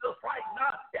Jesus right now.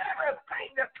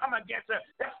 Everything that's come against them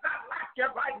that's not like you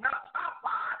right now, I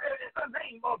bind it in the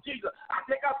name of Jesus. I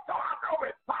take authority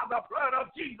over it by the blood of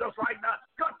Jesus right now.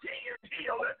 Continue to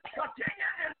heal it. Continue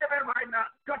to live it right now.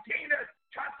 Continue to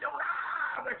touch your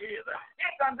lives here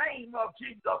in the name of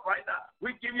Jesus right now.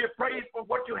 We give you praise for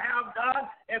what you have done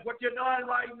and what you're doing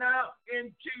right now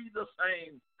in Jesus'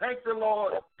 name. Thank the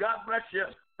Lord. God bless you.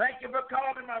 Thank you for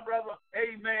calling, my brother.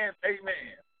 Amen.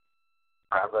 Amen.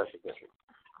 God bless you, Bishop.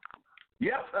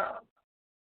 Yes, sir.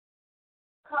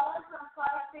 Call us from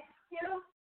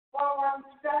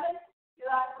 562-417.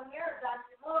 You're out from here,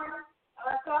 Dr. Moore.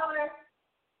 Caller.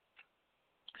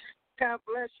 God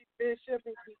bless you, Bishop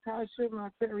and Ketasha. My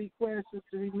prayer request is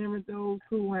to remember those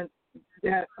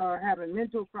that are having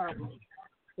mental problems,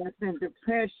 that's in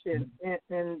depression,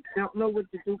 and don't know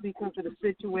what to do because of the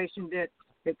situation that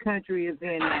the country is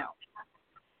in now.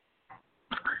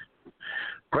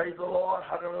 Praise the Lord.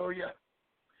 Hallelujah.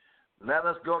 Let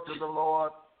us go to the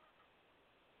Lord,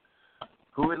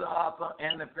 who is the author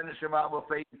and the finisher of our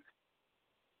faith.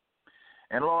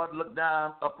 And Lord, look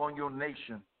down upon your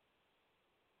nation.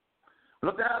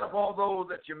 Look down upon those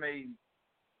that you made.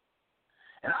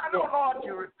 And I know, Lord,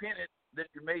 you repented that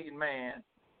you made man.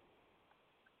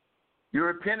 You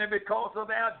repented because of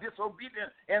their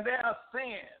disobedience and their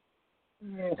sin.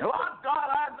 Yes. And Lord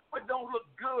God, I know it don't look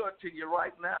good to you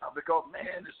right now because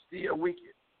man is still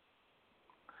wicked.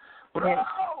 But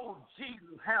oh,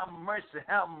 Jesus, have mercy,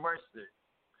 have mercy.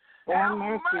 Have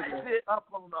mercy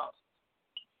upon us.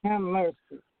 Have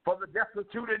mercy. For the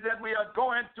destitute that we are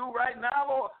going through right now,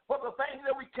 Lord, for the things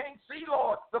that we can't see,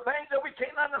 Lord, the things that we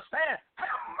can't understand,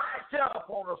 have mercy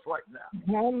upon us right now.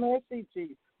 Have mercy,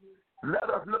 Jesus. Let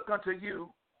us look unto you,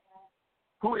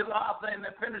 who is the author and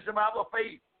the finisher of our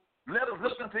faith. Let us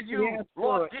look unto you, yes,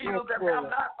 Lord Jesus, that have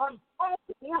not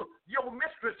unfolded your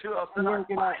mystery to us tonight.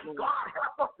 My God,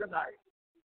 help us tonight.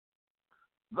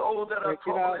 Those that are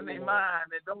troubled in their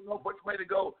mind and don't know which way to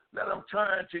go, let them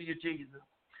turn to you, Jesus.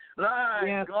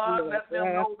 Lord God, let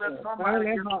them know that somebody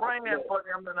is praying for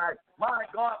them tonight. My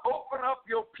God, open up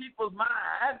your people's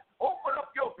mind. Open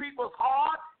up your people's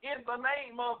heart in the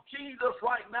name of Jesus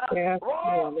right now. Yes,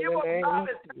 Lord, give us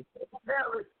knowledge.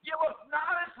 Give us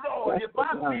knowledge, Lord. If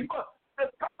my people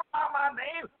that come by my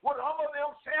name would humble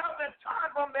themselves and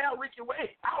turn from their wicked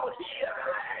way, I will hear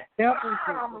Help Turn them,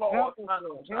 them, Jesus. Lord. Help Turn them,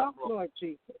 them, Lord. turn Help, them, Lord. Lord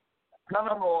Jesus. Turn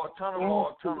them, Lord. Turn them,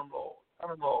 Lord. Turn them, Lord. Turn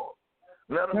them, Lord.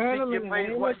 Let them Turn seek them your in the face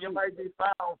name where of you Jesus. might be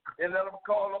found, and let them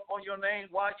call upon your name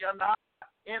while you're not.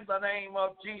 In the name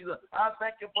of Jesus, I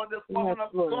thank you for this woman Yes,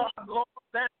 of Lord. God, Lord.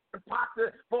 Thank you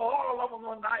for all of them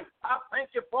tonight. I thank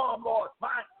you for them, Lord.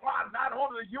 My God, not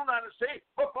only the United States,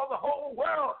 but for the whole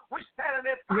world. We stand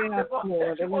in it. Yes,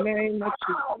 Lord. In the name of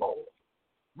Jesus.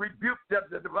 Rebuke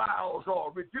the devours,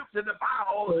 Lord. Rebuke the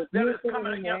devours that is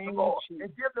coming against the Lord.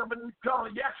 And give them an eternal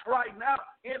yes right now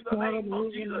in the name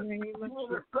of Jesus.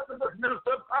 Continue to strengthen the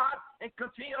minister of God and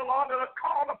continue, Lord, to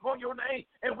call upon your name.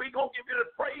 And we're going to give you the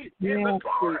praise and the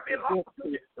glory belongs to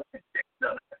you.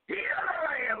 Heal the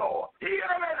land, Lord.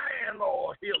 Heal the land,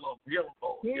 Lord. Heal them. Heal them,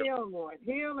 Lord. Heal, Lord.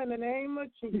 Heal in the name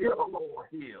of Jesus. Heal, Lord.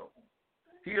 Heal.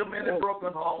 Heal many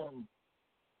broken homes.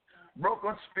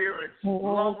 Broken spirits,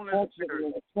 lonely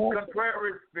spirits,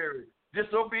 contrary spirits,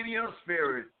 disobedient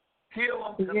spirits.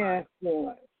 Heal them tonight. Yes,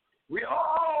 Lord. We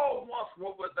all once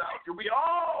were without you. We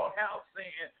all have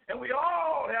sinned, and we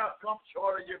all have come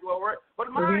short of your glory.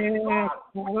 But my God,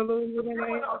 hallelujah,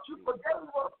 you forgave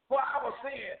us for our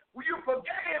sin. You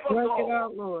forgave us, Work Lord. it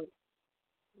out, Lord.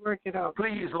 Work it out.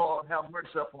 Please, Lord, have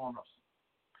mercy upon us.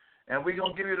 And we're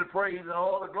going to give you the praise and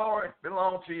all the glory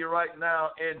belong to you right now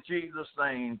in Jesus'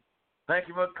 name. Thank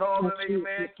you for calling,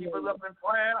 amen. Keep us up in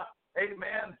prayer,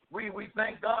 amen. We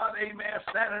thank God, amen,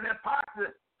 standing in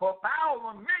pocket for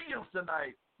thousands, millions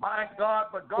tonight. My God,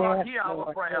 but God, hear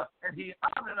our prayer, and He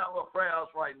honoring our prayers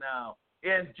right now.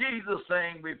 In Jesus'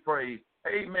 name we pray.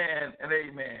 Amen and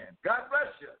amen. God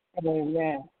bless you.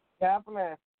 Amen. God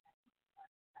bless.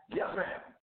 Yes, ma'am.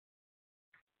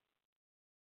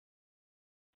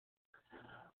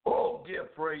 Oh,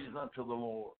 give praise unto the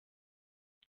Lord.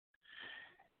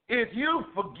 If you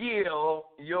forgive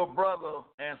your brothers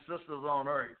and sisters on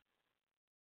earth,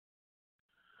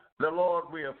 the Lord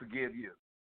will forgive you.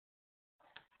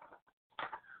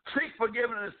 Seek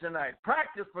forgiveness tonight.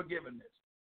 Practice forgiveness.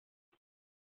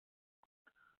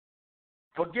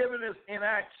 Forgiveness in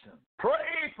action.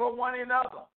 Pray for one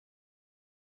another.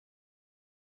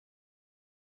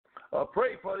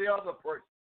 Pray for the other person.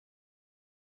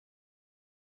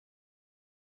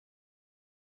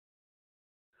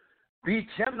 Be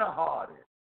tenderhearted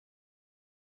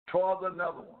towards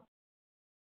another one.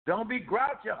 Don't be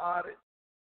grouchy-hearted,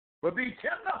 but be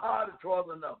tenderhearted towards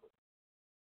another.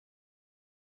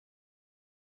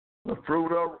 The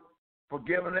fruit of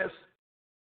forgiveness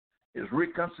is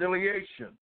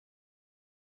reconciliation,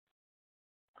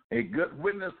 a good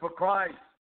witness for Christ.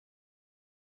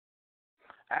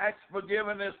 Ask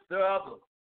forgiveness to others.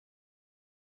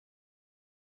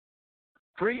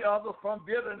 Free others from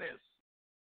bitterness.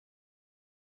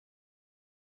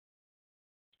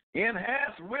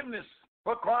 Enhance witness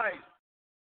for Christ.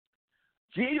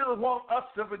 Jesus wants us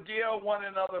to forgive one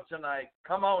another tonight.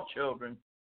 Come on, children.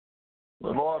 The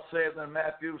Lord says in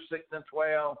Matthew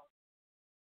 6:12,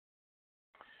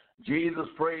 Jesus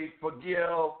prayed,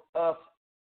 forgive us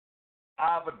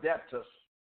our debtors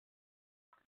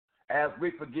as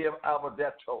we forgive our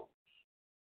debtors.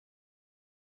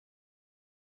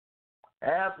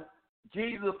 As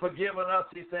Jesus forgiven us,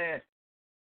 he's saying,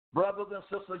 brothers and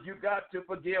sisters, you got to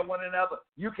forgive one another.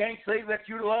 You can't say that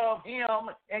you love him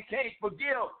and can't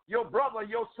forgive your brother,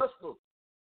 your sister.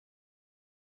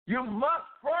 You must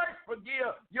first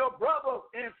forgive your brothers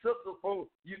and sisters so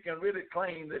you can really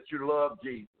claim that you love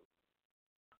Jesus.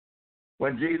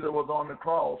 When Jesus was on the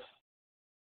cross,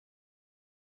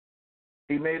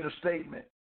 he made a statement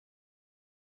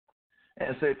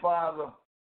and said, Father,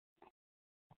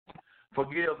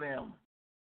 forgive them,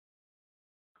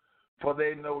 for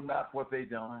they know not what they've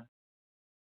done.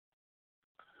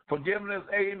 Forgiveness,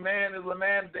 amen, is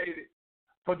mandated.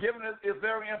 Forgiveness is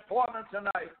very important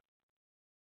tonight.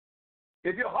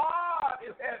 If your heart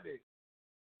is heavy,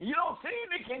 you don't seem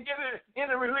to can get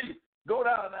any relief, go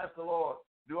down and ask the Lord,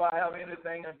 do I have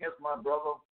anything against my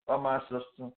brother or my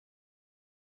sister?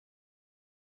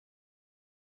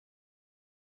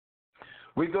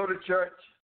 We go to church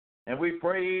and we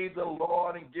praise the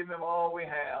Lord and give him all we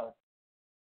have,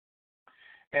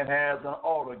 and has an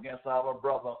order against our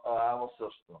brother or our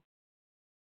sister.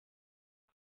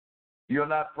 You're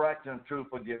not practicing true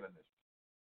forgiveness.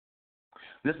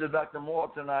 This is Dr. Moore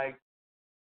tonight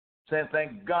saying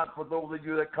thank God for those of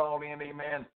you that called in,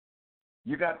 amen.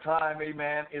 You got time,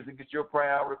 amen, is to get your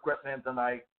prayer request in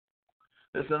tonight.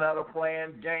 This is not a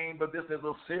planned game, but this is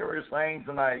a serious thing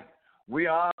tonight. We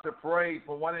are to pray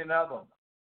for one another.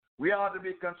 We are to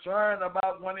be concerned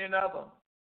about one another.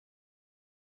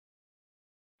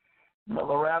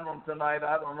 Mother Randall tonight,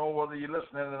 I don't know whether you're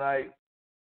listening tonight,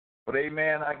 But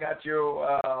amen, I got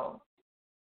your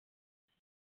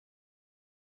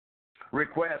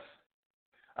request.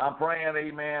 I'm praying,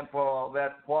 amen, for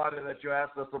that party that you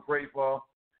asked us to pray for.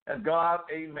 And God,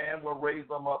 amen, will raise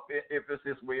them up if it's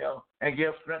His will and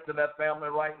give strength to that family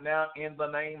right now in the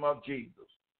name of Jesus.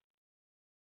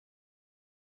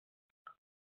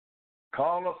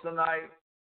 Call us tonight.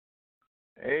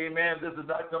 Amen. This is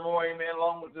Dr. Moore, amen,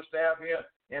 along with the staff here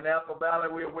in Apple Valley.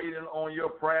 We're waiting on your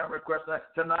prayer request.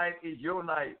 Tonight is your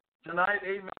night. Tonight,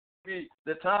 amen, be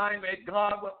the time that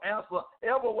God will answer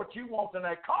ever what you want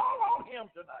tonight. Call on Him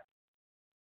tonight.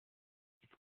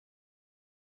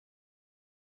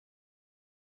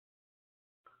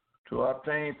 To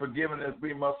obtain forgiveness,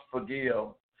 we must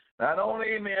forgive. Not only,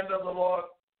 amen, does the Lord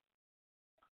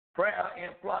prayer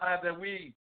imply that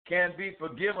we can be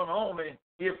forgiven only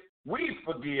if we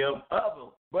forgive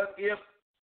others, but if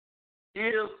it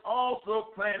is also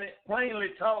plainly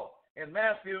taught in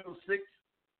Matthew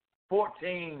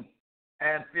 6:14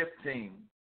 and 15.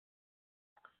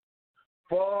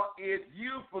 For if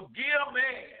you forgive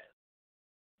man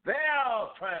their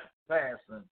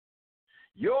trespassing,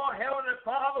 your heavenly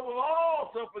Father will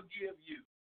also forgive you.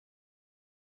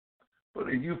 But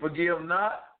if you forgive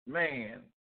not man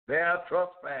their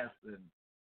trespassing,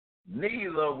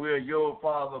 neither will your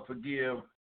Father forgive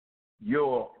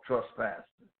your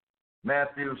trespassing.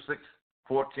 Matthew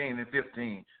 6:14 and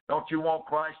 15. Don't you want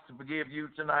Christ to forgive you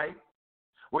tonight?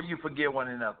 Will you forgive one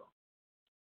another?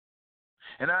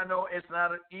 And I know it's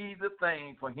not an easy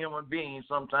thing for human beings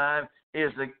sometimes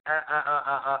is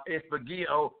to forgive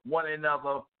one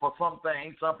another for some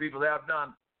things some people have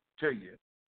done to you.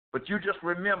 But you just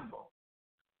remember,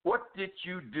 what did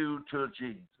you do to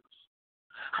Jesus?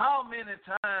 How many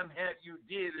times have you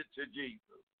did it to Jesus?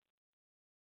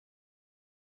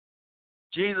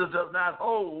 Jesus does not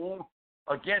hold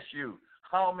against you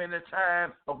how many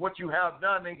times of what you have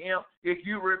done to Him. If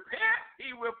you repent,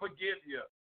 He will forgive you.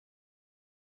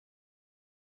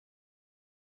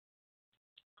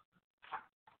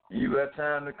 You got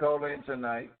time to call in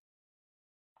tonight.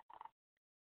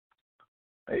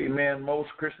 Amen. Most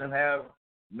Christians have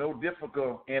no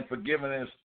difficulty in forgiveness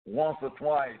once or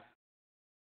twice.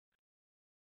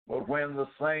 But when the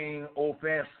same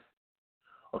offense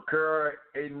occurred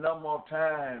a number of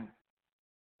times,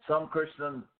 some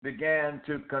Christians began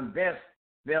to convince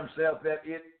themselves that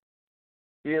it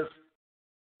is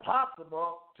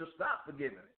possible to stop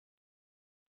forgiving it.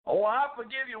 Oh, I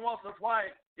forgive you once or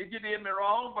twice if you did me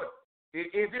wrong, but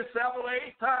if it's 7 or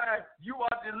 8 times, you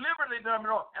are deliberately done me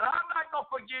wrong, and I'm not going to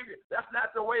forgive you. That's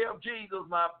not the way of Jesus,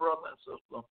 my brother and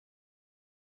sister.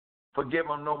 Forgive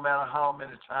them no matter how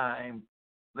many times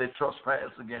they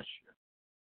trespass against you.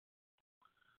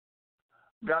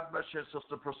 God bless you,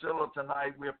 Sister Priscilla.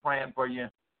 Tonight we're praying for you.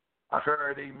 I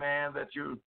heard, amen, that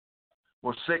you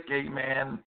were sick,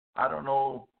 amen. I don't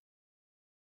know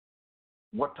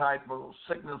what type of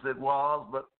sickness it was,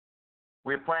 but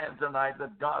we're praying tonight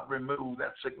that God remove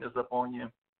that sickness upon you.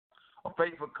 A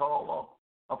faithful caller,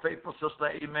 a faithful sister,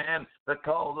 amen, that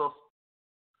calls us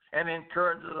and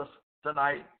encourages us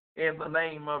tonight in the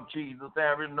name of Jesus.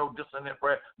 There is no dissonant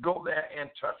prayer. Go there and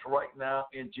touch right now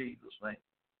in Jesus' name.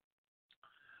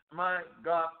 My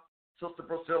God, Sister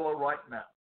Priscilla, right now.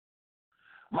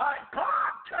 My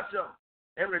God, touch her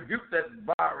and rebuke that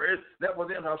virus that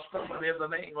was in her stomach in the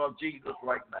name of Jesus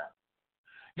right now.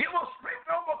 Give her strength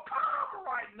to overcome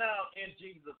right now in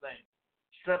Jesus' name.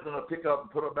 Strengthen her, pick up,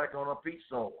 and put her back on her feet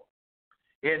somewhere.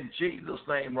 In Jesus'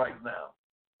 name right now.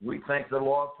 We thank the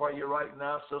Lord for you right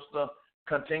now, sister.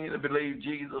 Continue to believe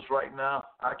Jesus right now.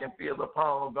 I can feel the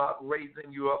power of God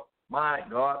raising you up, my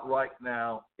God, right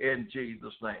now in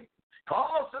Jesus' name. Call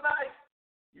us tonight.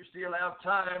 You still have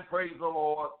time. Praise the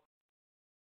Lord.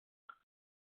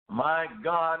 My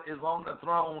God is on the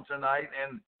throne tonight,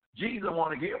 and Jesus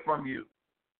wants to hear from you.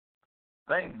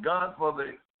 Thank God for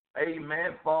the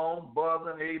amen phone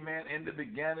buzzing, amen, in the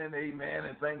beginning, amen,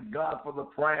 and thank God for the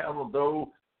prayer of those.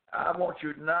 I want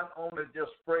you not only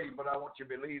just pray, but I want you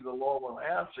to believe the Lord will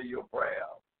answer your prayer.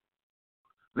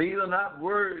 These are not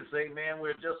words, amen.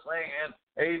 We're just saying,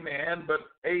 amen, but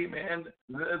amen,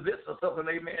 this is something,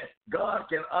 amen, God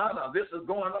can honor. This is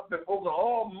going up before the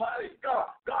Almighty God.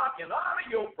 God can honor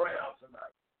your prayer tonight.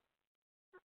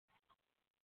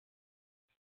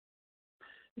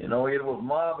 You know, it was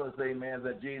marvelous, amen,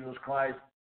 that Jesus Christ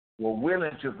was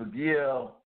willing to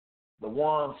forgive the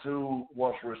ones who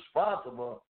was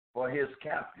responsible for his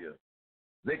capture.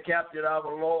 They captured our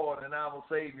Lord and our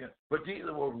Savior, but Jesus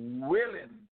was willing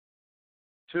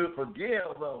to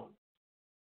forgive those.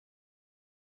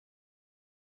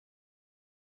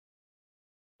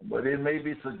 But it may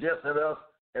be suggested to us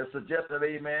has suggested,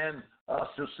 amen, us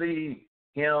to see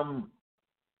him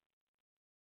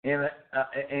in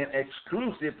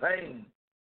exclusive pain,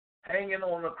 hanging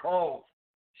on the cross,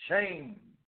 shame.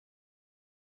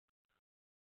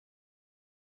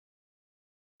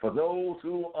 For those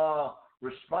who are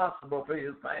responsible for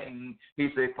his pain, he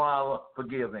said, Father,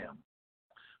 forgive them.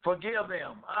 Forgive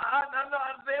them.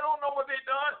 They don't know what they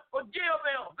done. Forgive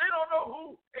them. They don't know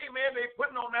who, amen, they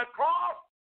putting on that cross.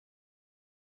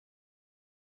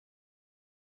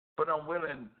 But I'm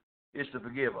willing is to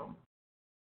forgive them.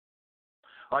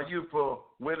 Are you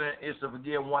willing is to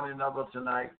forgive one another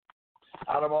tonight?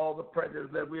 Out of all the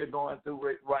prejudice that we're going through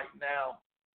right now,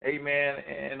 amen,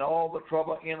 and all the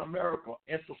trouble in America,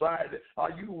 in society,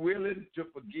 are you willing to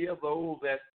forgive those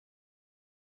that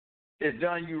has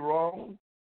done you wrong?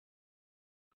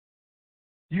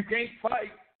 You can't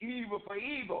fight evil for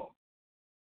evil.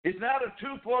 It's not a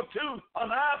tooth for a tooth,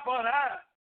 an eye for an eye.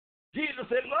 Jesus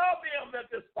said, love them that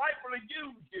despitefully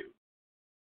use you.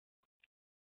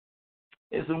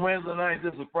 It's a Wednesday night.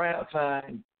 It's a prayer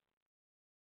time.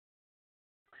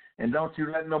 And don't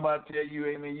you let nobody tell you,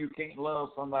 amen, you can't love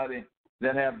somebody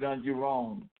that have done you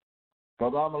wrong.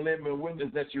 Because I'm a living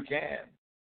witness that you can.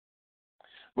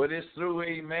 But it's through,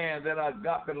 amen, that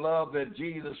agape love that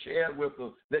Jesus shared with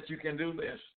us that you can do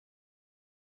this.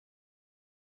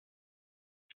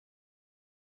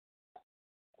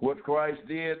 What Christ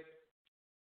did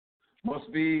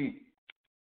must be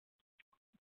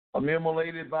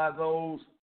emulated by those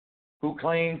who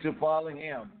claim to follow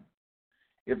him.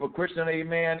 If a Christian,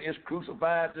 amen, is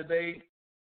crucified today,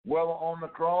 whether on the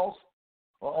cross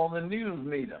or on the news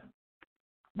media,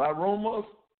 by rumors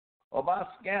or by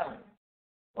scandal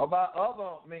or by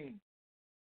other means,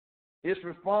 his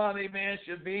response, amen,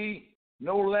 should be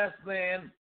no less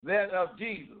than that of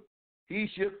Jesus. He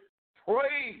should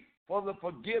pray for the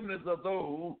forgiveness of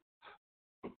those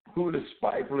who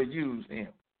despitefully use him.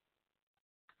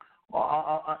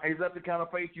 Is that the kind of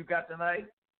faith you got tonight?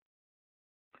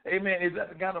 Amen. Is that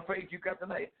the kind of faith you got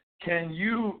tonight? Can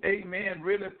you, amen,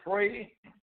 really pray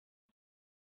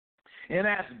and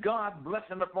ask God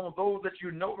blessing upon those that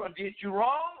you know that did you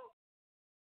wrong?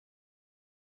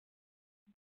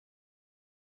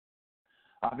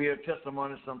 I've heard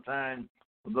testimony sometimes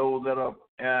for those that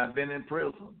have been in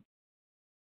prison.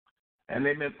 And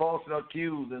they've been falsely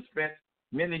accused and spent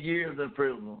many years in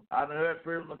prison. I've heard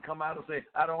prisoners come out and say,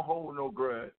 I don't hold no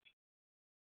grudge.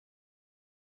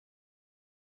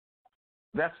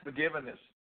 That's forgiveness.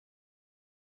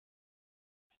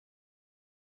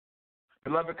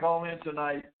 Beloved, call in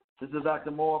tonight. This is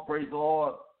Dr. Moore. Praise the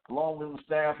Lord. Along with the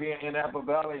staff here in Apple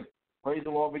Valley. Praise the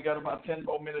Lord. We got about 10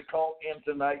 more minutes. Call in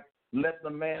tonight. Let the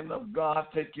man of God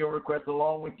take your request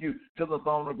along with you to the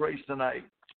throne of grace tonight.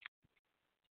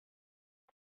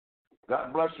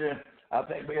 God bless you. I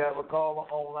think we have a caller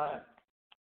online.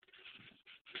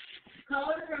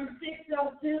 Caller from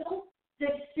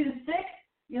 602-626.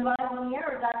 You're live on the air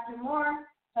with Dr. Moore.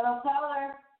 Hello,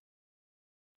 caller.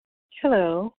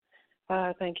 Hello.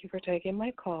 Thank you for taking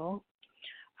my call.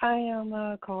 I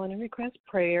am calling to request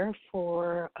prayer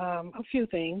for a few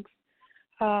things.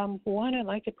 One, I'd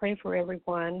like to pray for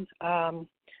everyone,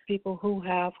 people who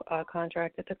have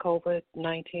contracted the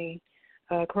COVID-19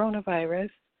 coronavirus,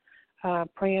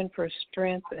 praying for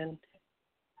strength and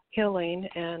healing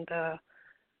and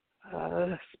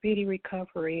speedy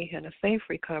recovery and a safe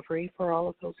recovery for all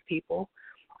of those people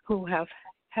who have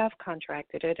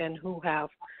contracted it and who have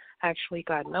actually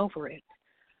gotten over it.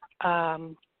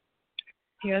 The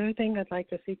other thing I'd like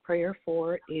to seek prayer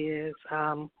for is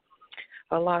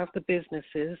a lot of the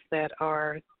businesses that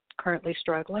are currently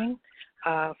struggling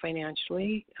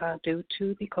financially due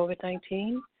to the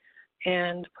COVID-19,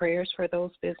 and prayers for those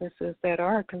businesses that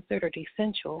are considered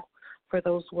essential for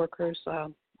those workers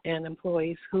and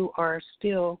employees who are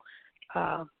still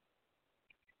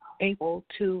able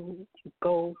to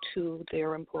go to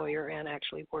their employer and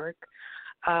actually work,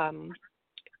 and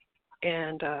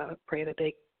pray that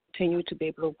they continue to be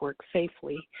able to work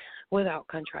safely without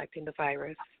contracting the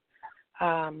virus.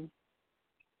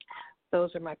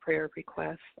 Those are my prayer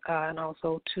requests, and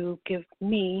also to give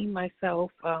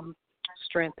myself,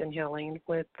 strength and healing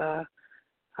with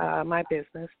my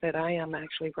business that I am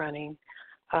actually running,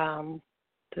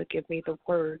 to give me the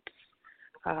words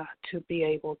to be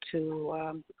able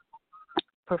to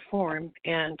perform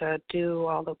and do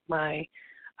all of my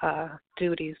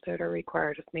duties that are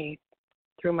required of me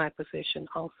through my position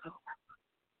also.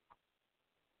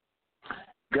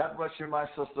 God bless you, my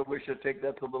sister. We should take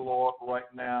that to the Lord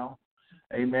right now.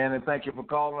 Amen. And thank you for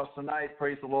calling us tonight.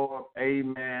 Praise the Lord.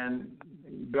 Amen.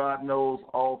 God knows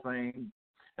all things.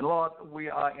 And Lord, we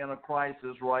are in a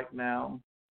crisis right now.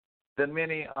 that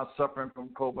many are suffering from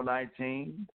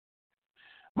COVID-19.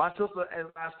 My sister is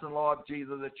asking, Lord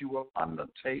Jesus, that you will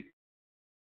undertake.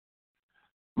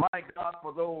 My God,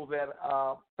 for those that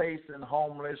are facing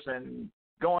homeless and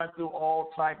going through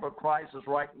all type of crisis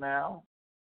right now.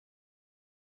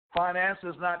 Finance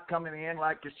is not coming in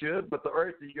like it should, but the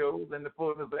earth is yours and the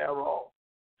fullness thereof.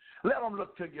 Let them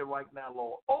look to you right now,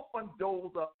 Lord. Open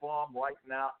doors up for them right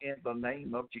now in the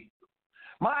name of Jesus.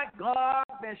 My God,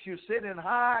 as you're sitting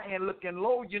high and looking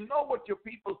low, you know what your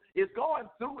people is going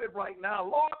through it right now.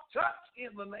 Lord, touch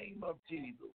in the name of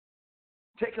Jesus.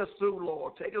 Take us through,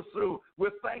 Lord. Take us through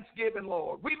with thanksgiving,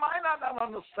 Lord. We might not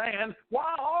understand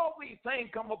why all these things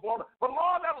come upon us, but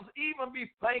Lord, let us even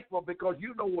be thankful because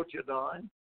you know what you've done.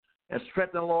 And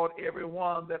strengthen, Lord,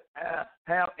 everyone that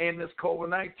have in this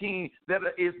COVID-19 that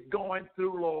is going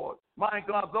through, Lord. My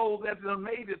God, those that have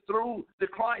made it through the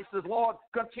crisis, Lord,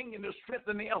 continue to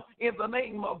strengthen them in the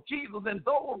name of Jesus. And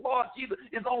those, Lord Jesus,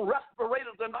 is on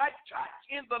respirators tonight, touch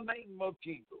in the name of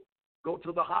Jesus. Go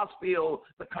to the hospital,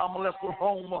 the convalescent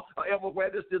home, or everywhere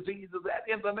this disease is at,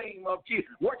 in the name of Jesus.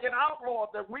 Work it out,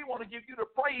 Lord, that we want to give you the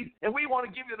praise and we want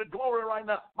to give you the glory right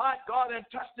now. My God, and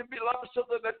touch the beloved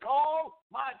sister that called,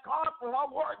 my God, for our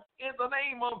work in the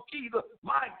name of Jesus.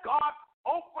 My God,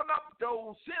 open up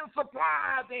doors, send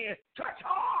supplies in, touch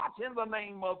hearts in the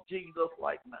name of Jesus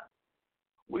right now.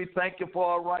 We thank you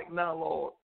for it right now,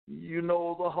 Lord. You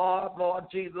know the heart, Lord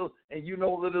Jesus, and you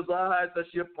know the desires that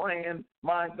you're praying,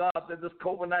 my God, that this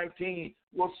COVID-19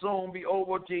 will soon be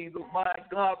over, Jesus. My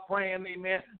God, praying,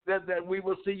 amen, that we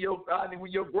will see your God and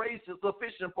your grace is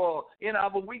sufficient for us. In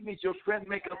our weakness, your strength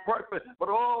make us perfect. But,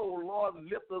 oh, Lord,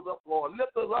 lift us up, Lord.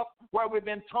 Lift us up where we've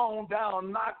been toned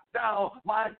down, knocked down.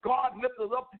 My God, lift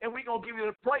us up, and we're going to give you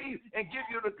the praise and give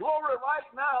you the glory right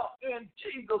now in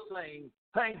Jesus' name.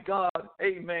 Thank God.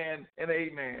 Amen and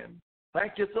amen.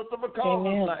 Thank you, Sister, for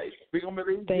calling tonight. We're going to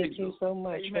believe Thank Jesus. you so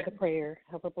much Amen. for the prayer.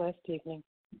 Have a blessed evening.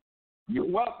 You're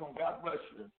welcome. God bless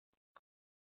you.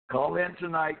 Call in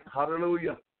tonight.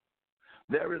 Hallelujah.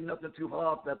 There is nothing too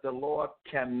hard that the Lord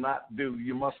cannot do.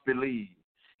 You must believe.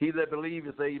 He that believes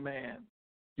is amen.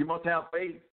 You must have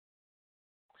faith.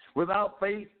 Without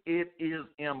faith, it is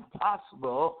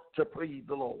impossible to please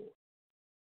the Lord.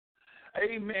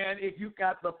 Amen. If you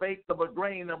got the faith of a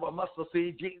grain of a mustard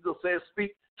seed, Jesus says,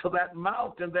 speak to that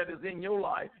mountain that is in your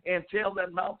life and tell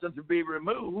that mountain to be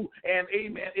removed, and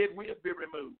amen, it will be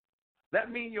removed.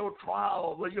 That means your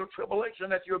trials or your tribulation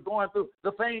that you're going through,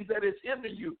 the things that is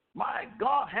hindering you. My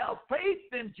God, have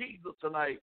faith in Jesus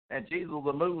tonight, and Jesus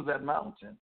will move that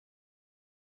mountain.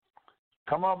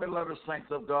 Come on, beloved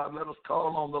saints of God. Let us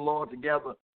call on the Lord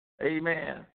together.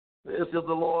 Amen. This is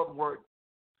the Lord's work.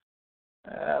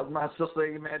 As my sister,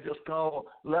 amen, just called,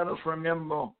 let us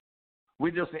remember we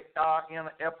just are in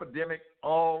an epidemic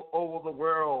all over the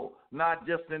world, not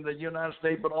just in the United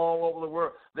States, but all over the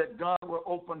world, that God will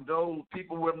open doors.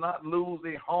 People will not lose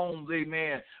their homes,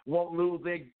 amen, won't lose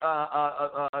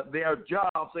their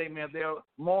jobs, amen, their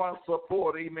moral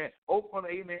support, amen, open,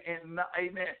 amen, and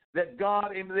amen, that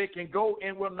God, amen, they can go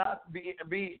and will not be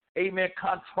amen,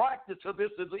 contracted to this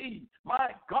disease.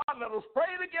 My God, let us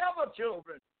pray together,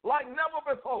 children, like never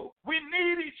before. We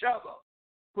need each other.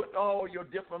 Put all your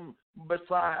different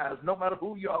besides, no matter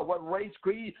who you are, what race,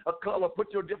 creed, or color,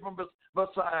 put your different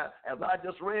besides. As I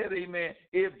just read, amen,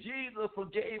 if Jesus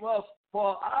forgave us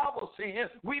for our sins,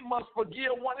 we must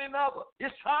forgive one another.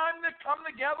 It's time to come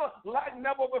together like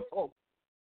never before.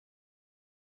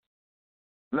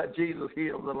 Let Jesus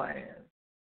heal the land.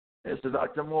 This is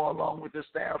Dr. Moore along with the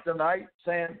staff tonight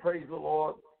saying, praise the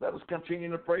Lord. Let us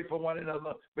continue to pray for one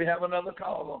another. We have another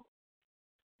caller.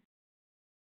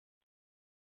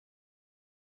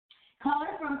 Caller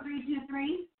from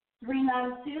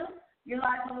 323-392. You're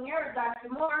live on the air,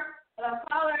 Dr. Moore. Hello,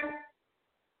 caller.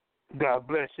 God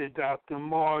bless you, Dr.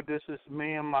 Moore. This is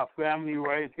me and my family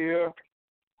right here.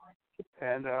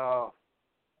 And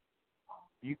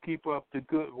you keep up the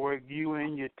good work, you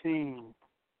and your team.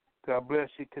 God bless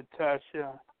you,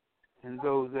 Katasha, and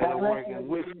those that are working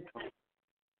with you.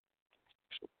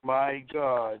 My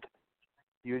God,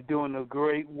 you're doing a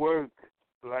great work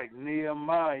like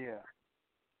Nehemiah.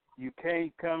 You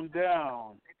can't come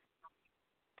down.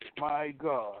 My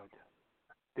God.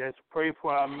 Let's pray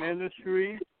for our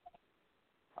ministry.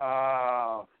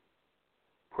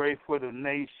 Pray for the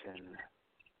nation.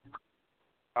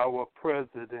 Our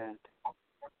president.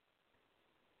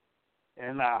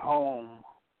 And our home.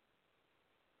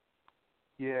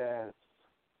 Yes.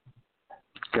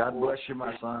 God bless you,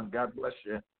 my son. God bless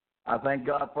you. I thank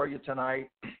God for you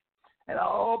tonight. And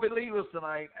all believers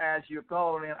tonight, as you're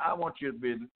calling in, I want you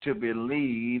to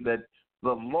believe that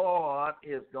the Lord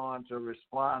is going to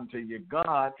respond to you.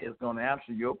 God is going to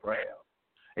answer your prayer.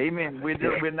 Amen.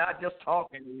 We're not just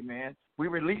talking, amen. We're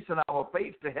releasing our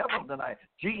faith to heaven tonight.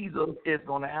 Jesus is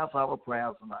going to answer our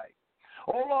prayers tonight.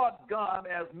 Oh, Lord God,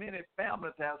 as many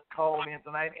families have called in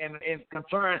tonight and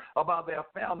concerned about their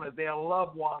families, their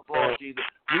loved ones, Lord Jesus,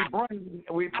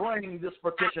 we bring this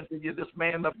petition to you, this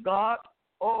man of God.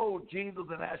 Oh, Jesus,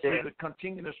 and ask you to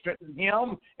continue to strengthen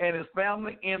him and his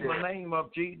family in the name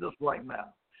of Jesus right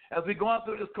now. As we're going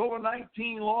through this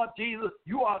COVID-19, Lord Jesus,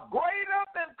 you are greater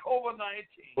than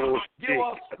COVID-19. Give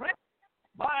us strength.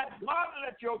 My God,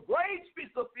 let your grace be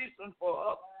sufficient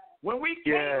for us. When we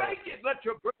can't make it, let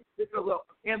your grace pick us up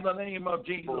in the name of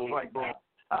Jesus right now.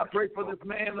 I pray for this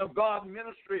man of God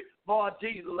ministry, Lord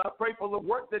Jesus. I pray for the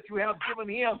work that you have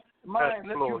given him. Let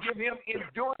you give him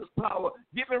endurance power.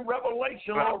 Give him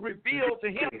revelation, Lord. Reveal to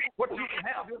him what you would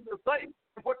have him to say,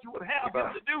 what you would have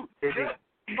him to do.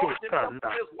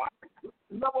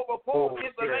 Never before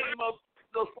in the name of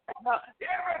Jesus.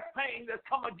 Everything that's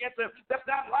come against him that's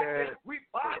not like it, we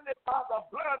bind it by the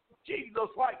blood of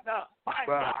Jesus right now. My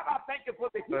God, I thank you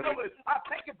for the healing. I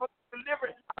thank you for the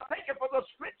deliverance. I thank you for the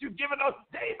strength you've given us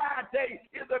day by day.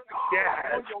 Is the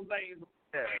God on your name.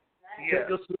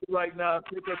 Take us through right now.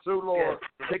 Take us through, Lord.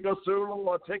 Take us through,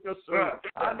 Lord. Take us through.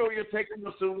 I know you're taking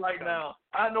us through right now.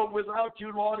 I know without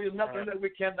you, Lord, there's nothing that we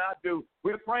cannot do.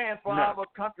 We're praying for our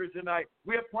country tonight.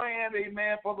 We're praying,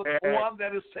 amen, for the one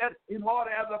that is set in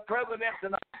order as a president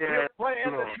tonight. We're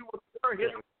praying that you will stir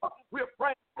his heart. We're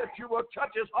praying that you will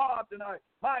touch his heart tonight.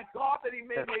 My God, that he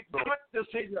may make good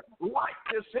decisions, right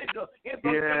decisions in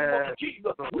the name of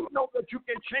Jesus. We know that you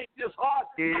can change his heart.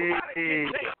 Change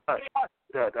his heart.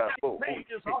 In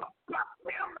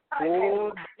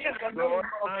the name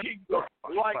of Jesus,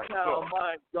 right now,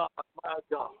 my God, my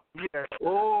God.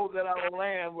 Oh, that our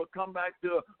land will come back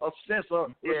to a sense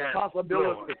of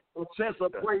responsibility, a sense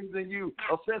of praising you,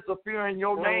 a sense of fearing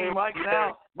your name right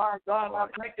now. My God, I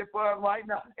thank you for it right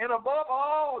now. And above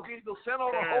all, Jesus, send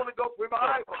on the Holy Ghost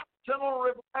revival. Send on a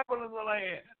revival in the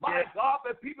land. My God,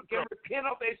 that people can repent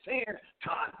of their sins,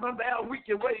 turn from their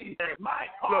wicked ways. My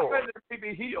God, that they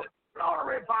be healed. Lord,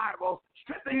 revival.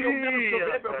 Strengthen your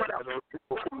ministers everywhere.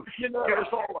 In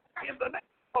the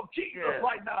name of Jesus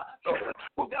right now.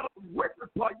 We got to work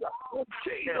for you. In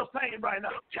Jesus' name right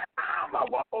now. Down the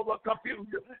walls of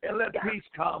confusion and let peace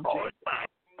come. Oh,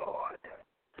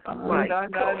 my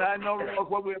God. I know, Lord,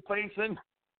 what we're facing.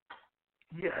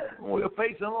 We're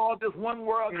facing, Lord, this one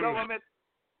world government.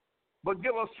 But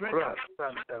give us strength.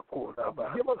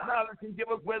 Give us knowledge and give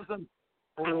us wisdom.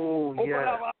 Open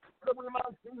our eyes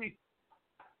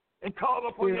and call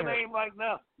upon your name right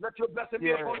now. Let your blessing be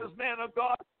upon this man of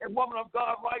God and woman of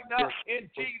God right now in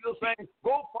Jesus' name.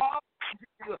 Go far,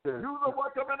 Jesus. Do the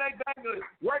work of an evangelist.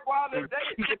 Work while the day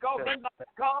because when night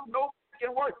comes, no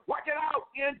can work. Work it out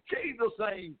in Jesus'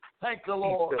 name. Thank the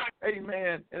Lord.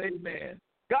 Amen and amen.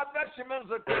 God bless you,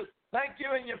 Minister Chris. Thank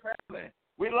you and your family.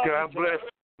 We love you. God bless.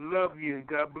 Love you.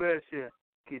 God bless you,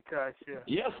 Kitasha.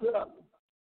 Yes, sir.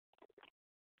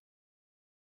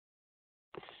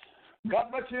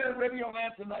 God bless you, Radio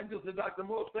Land tonight. This is Dr.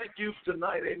 Moore. Thank you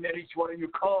tonight. Amen. Each one of you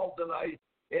called tonight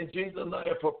in Jesus'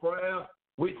 name for prayer.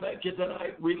 We thank you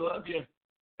tonight. We love you.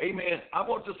 Amen. I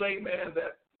want to say, amen,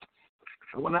 that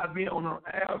when I be on the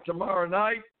air tomorrow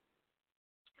night,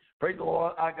 praise the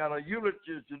Lord, I got a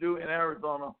eulogy to do in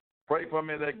Arizona. Pray for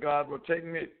me that God will take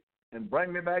me and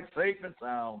bring me back safe and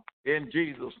sound in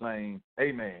Jesus' name.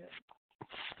 Amen.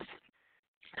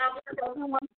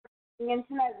 And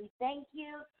tonight we thank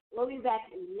you. We'll be back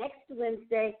next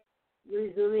Wednesday,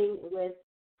 resuming with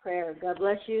prayer. God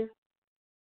bless you.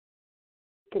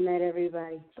 Good night,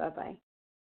 everybody. Bye-bye.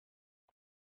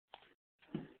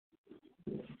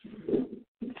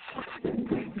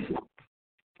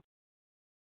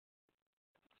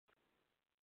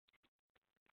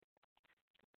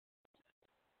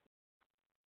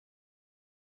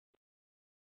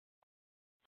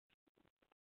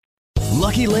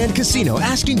 Lucky Land Casino,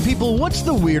 asking people, what's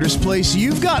the weirdest place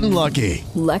you've gotten lucky?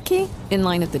 Lucky? In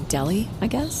line at the deli, I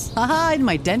guess? Aha, in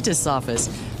my dentist's office.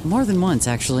 More than once,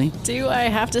 actually. Do I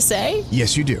have to say?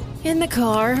 Yes, you do. In the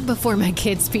car before my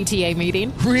kids' PTA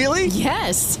meeting. Really?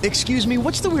 Yes. Excuse me,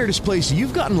 what's the weirdest place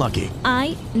you've gotten lucky?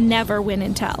 I never win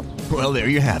and tell. Well, there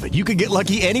you have it. You can get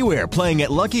lucky anywhere, playing at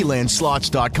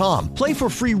LuckyLandSlots.com. Play for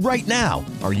free right now.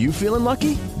 Are you feeling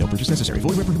lucky? No purchase necessary.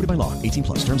 Void where prohibited by law.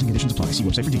 18+. Terms and conditions apply. See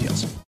website for details.